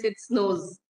unless it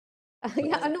snows.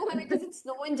 Yeah, no, ma'am, it doesn't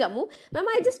snow in Jammu. Ma'am,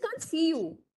 I just can't see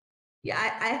you. Yeah,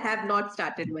 I have not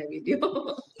started my video.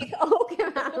 Okay,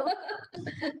 ma'am.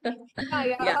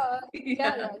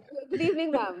 Yeah. Good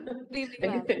evening, ma'am. Good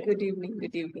evening, ma'am. Good evening.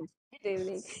 Good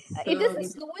evening. It So, doesn't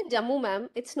snow in Jammu, ma'am.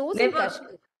 It snows in never.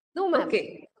 Kashmir. No, ma'am.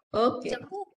 Okay.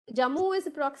 Jammu is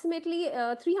approximately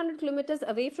 300 kilometers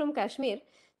away from Kashmir.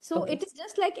 So Okay. it is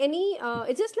just like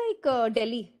it's just like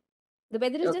Delhi. The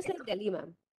weather is just Okay. like Delhi,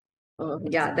 ma'am.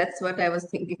 Yeah, that's what I was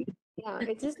thinking. Yeah,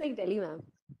 it's just like Delhi, ma'am.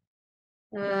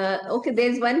 Okay,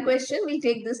 there's one question. We'll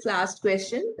take this last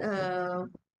question.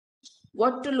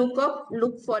 What to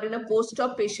look for in a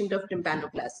post-op patient of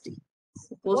tympanoplasty?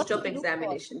 What to Post-op look for?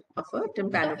 examination of a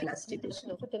tympanoplasty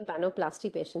patient. Of a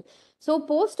tympanoplasty patient. So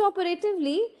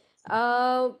post-operatively,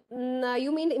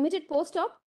 you mean immediate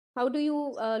post-op? How do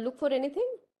you look for anything?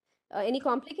 Any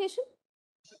complication?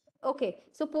 Okay,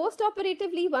 so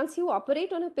post-operatively, once you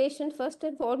operate on a patient, first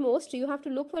and foremost, you have to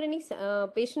look for any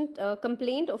patient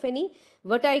complaint of any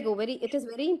vertigo. It is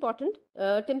very important.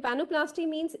 Tympanoplasty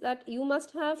means that you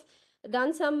must have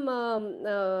done some.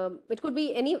 It could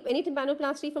be any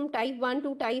tympanoplasty from type 1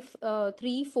 to type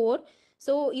 3, 4.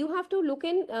 So you have to look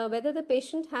in whether the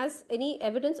patient has any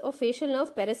evidence of facial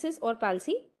nerve paresis or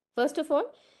palsy. First of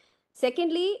all.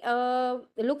 Secondly,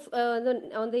 look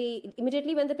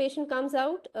immediately when the patient comes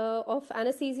out of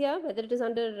anesthesia, whether it is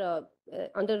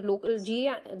under local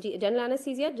general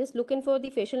anesthesia, just look in for the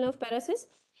facial nerve paresis.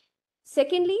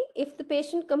 Secondly, if the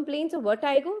patient complains of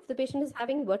vertigo, if the patient is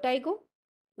having vertigo,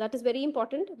 that is very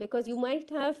important because you might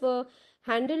have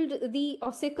handled the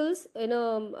ossicles in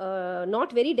a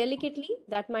not very delicately.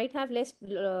 That might have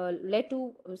led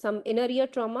to some inner ear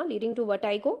trauma leading to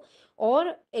vertigo,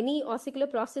 or any ossicular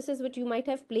processes which you might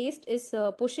have placed is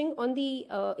pushing on the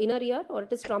inner ear, or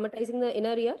it is traumatizing the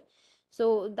inner ear.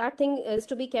 So that thing is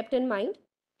to be kept in mind.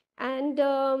 And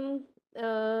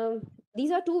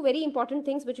these are two very important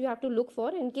things which you have to look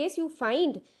for. In case you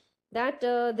find that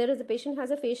a patient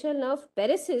has a facial nerve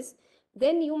paresis,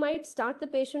 then you might start the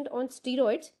patient on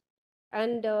steroids.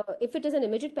 And if it is an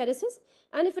immediate paresis,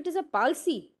 and if it is a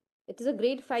palsy, it is a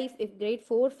grade 5, if grade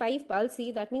 4, 5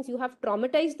 palsy, that means you have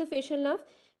traumatized the facial nerve.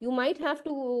 You might have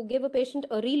to give a patient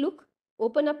a relook,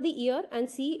 open up the ear and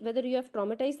see whether you have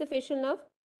traumatized the facial nerve.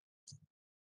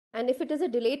 And if it is a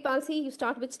delayed palsy, you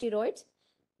start with steroids.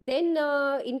 Then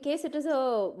in case it is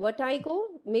a vertigo,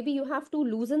 maybe you have to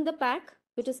loosen the pack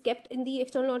which is kept in the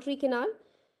external auditory canal,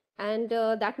 and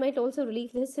that might also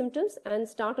relieve his symptoms, and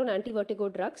start on anti-vertigo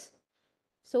drugs.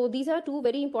 So these are two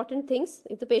very important things.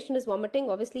 If the patient is vomiting,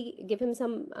 obviously give him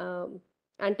some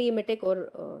antiemetic,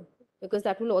 or because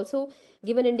that will also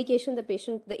give an indication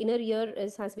the inner ear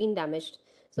has been damaged.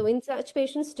 So in such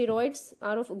patients, steroids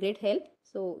are of great help.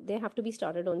 So they have to be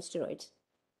started on steroids.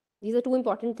 These are two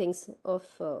important things of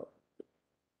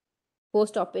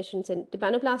post-op patients in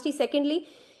tympanoplasty. Secondly,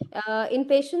 in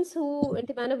patients who in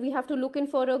tympano, we have to look in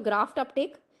for a graft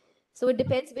uptake. So it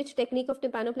depends which technique of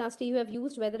tympanoplasty you have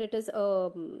used, whether it is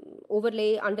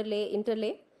overlay, underlay,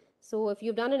 interlay. So if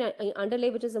you've done an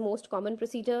underlay, which is the most common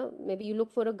procedure, maybe you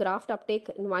look for a graft uptake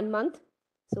in 1 month.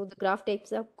 So the graft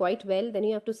takes up quite well. Then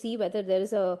you have to see whether there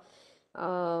is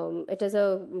it is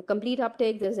a complete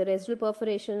uptake, there's a residual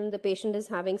perforation, the patient is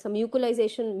having some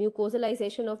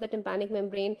mucosalization of the tympanic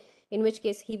membrane, in which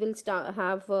case he will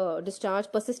have discharge,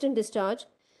 persistent discharge.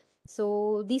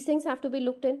 So these things have to be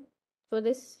looked in for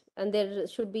this, and there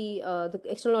should be the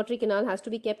external auditory canal has to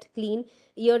be kept clean.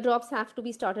 Eardrops have to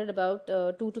be started about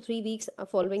 2 to 3 weeks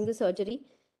following the surgery,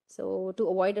 so to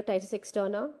avoid otitis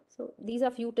externa. So these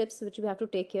are few tips which we have to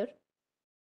take here.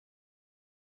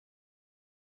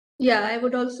 Yeah, I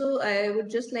would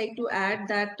just like to add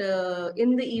that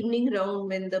in the evening round,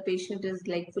 when the patient is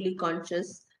like fully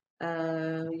conscious,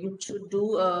 you should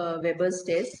do a Weber's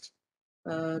test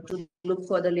to look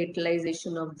for the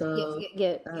lateralization of the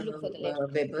Yeah, you look for the lateral.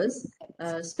 Weber's,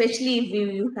 especially if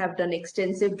you have done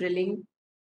extensive drilling.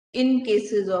 In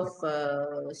cases of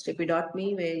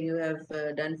stepidotomy, where you have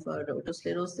done for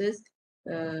otosclerosis,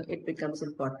 it becomes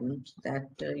important that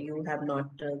you have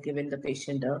not given the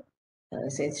patient a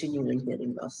sensory neural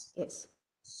hearing loss. Yes.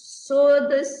 So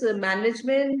this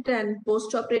management and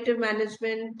post-operative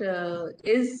management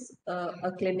is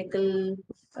a clinical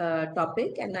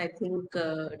topic, and I think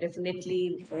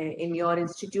definitely in your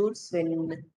institutes,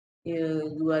 when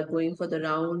you are going for the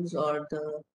rounds, or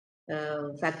the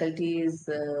faculty is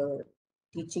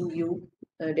teaching you,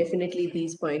 definitely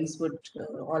these points would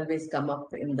always come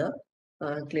up in the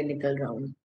clinical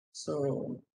round.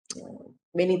 So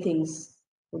many things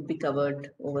would be covered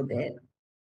over there.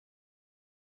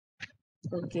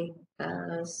 Okay,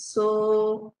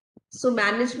 so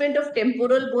management of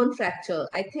temporal bone fracture.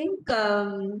 I think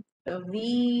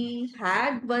we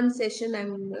had one session,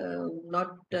 I'm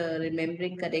not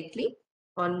remembering correctly,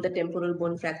 on the temporal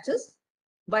bone fractures,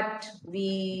 but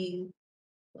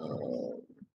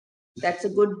that's a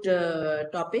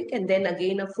good topic. And then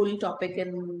again, a full topic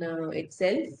in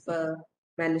itself,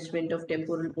 management of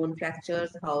temporal bone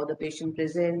fractures, how the patient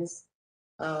presents,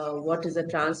 what is a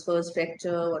transverse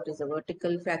fracture, what is a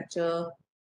vertical fracture,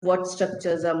 what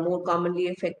structures are more commonly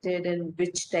affected and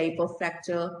which type of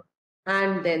fracture,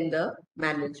 and then the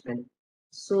management.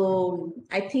 So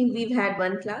I think we've had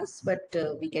one class, but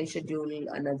we can schedule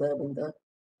another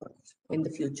in the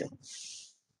future.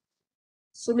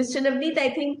 So Mr. Navneet, I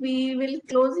think we will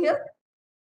close here.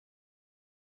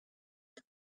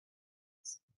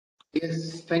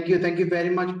 Yes, thank you. Thank you very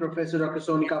much, Professor Dr.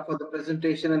 Sonika, for the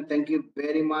presentation, and thank you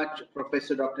very much,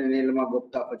 Professor Dr. Nilima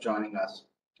Gupta, for joining us.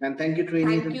 And thank you,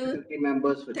 trainees Thank and you. faculty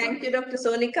members for Thank joining. you, Dr.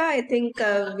 Sonika. I think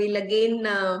we'll again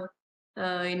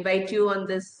invite you on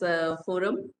this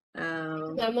forum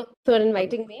Ma'am, for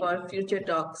inviting me. for future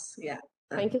talks. Yeah.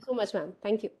 Thank you so much, ma'am.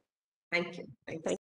 Thank you. Thank you. Thanks. Thank